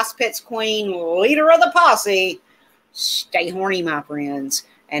is icepets Queen, leader of the posse. Stay horny, my friends.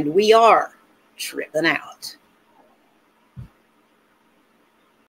 And we are tripping out.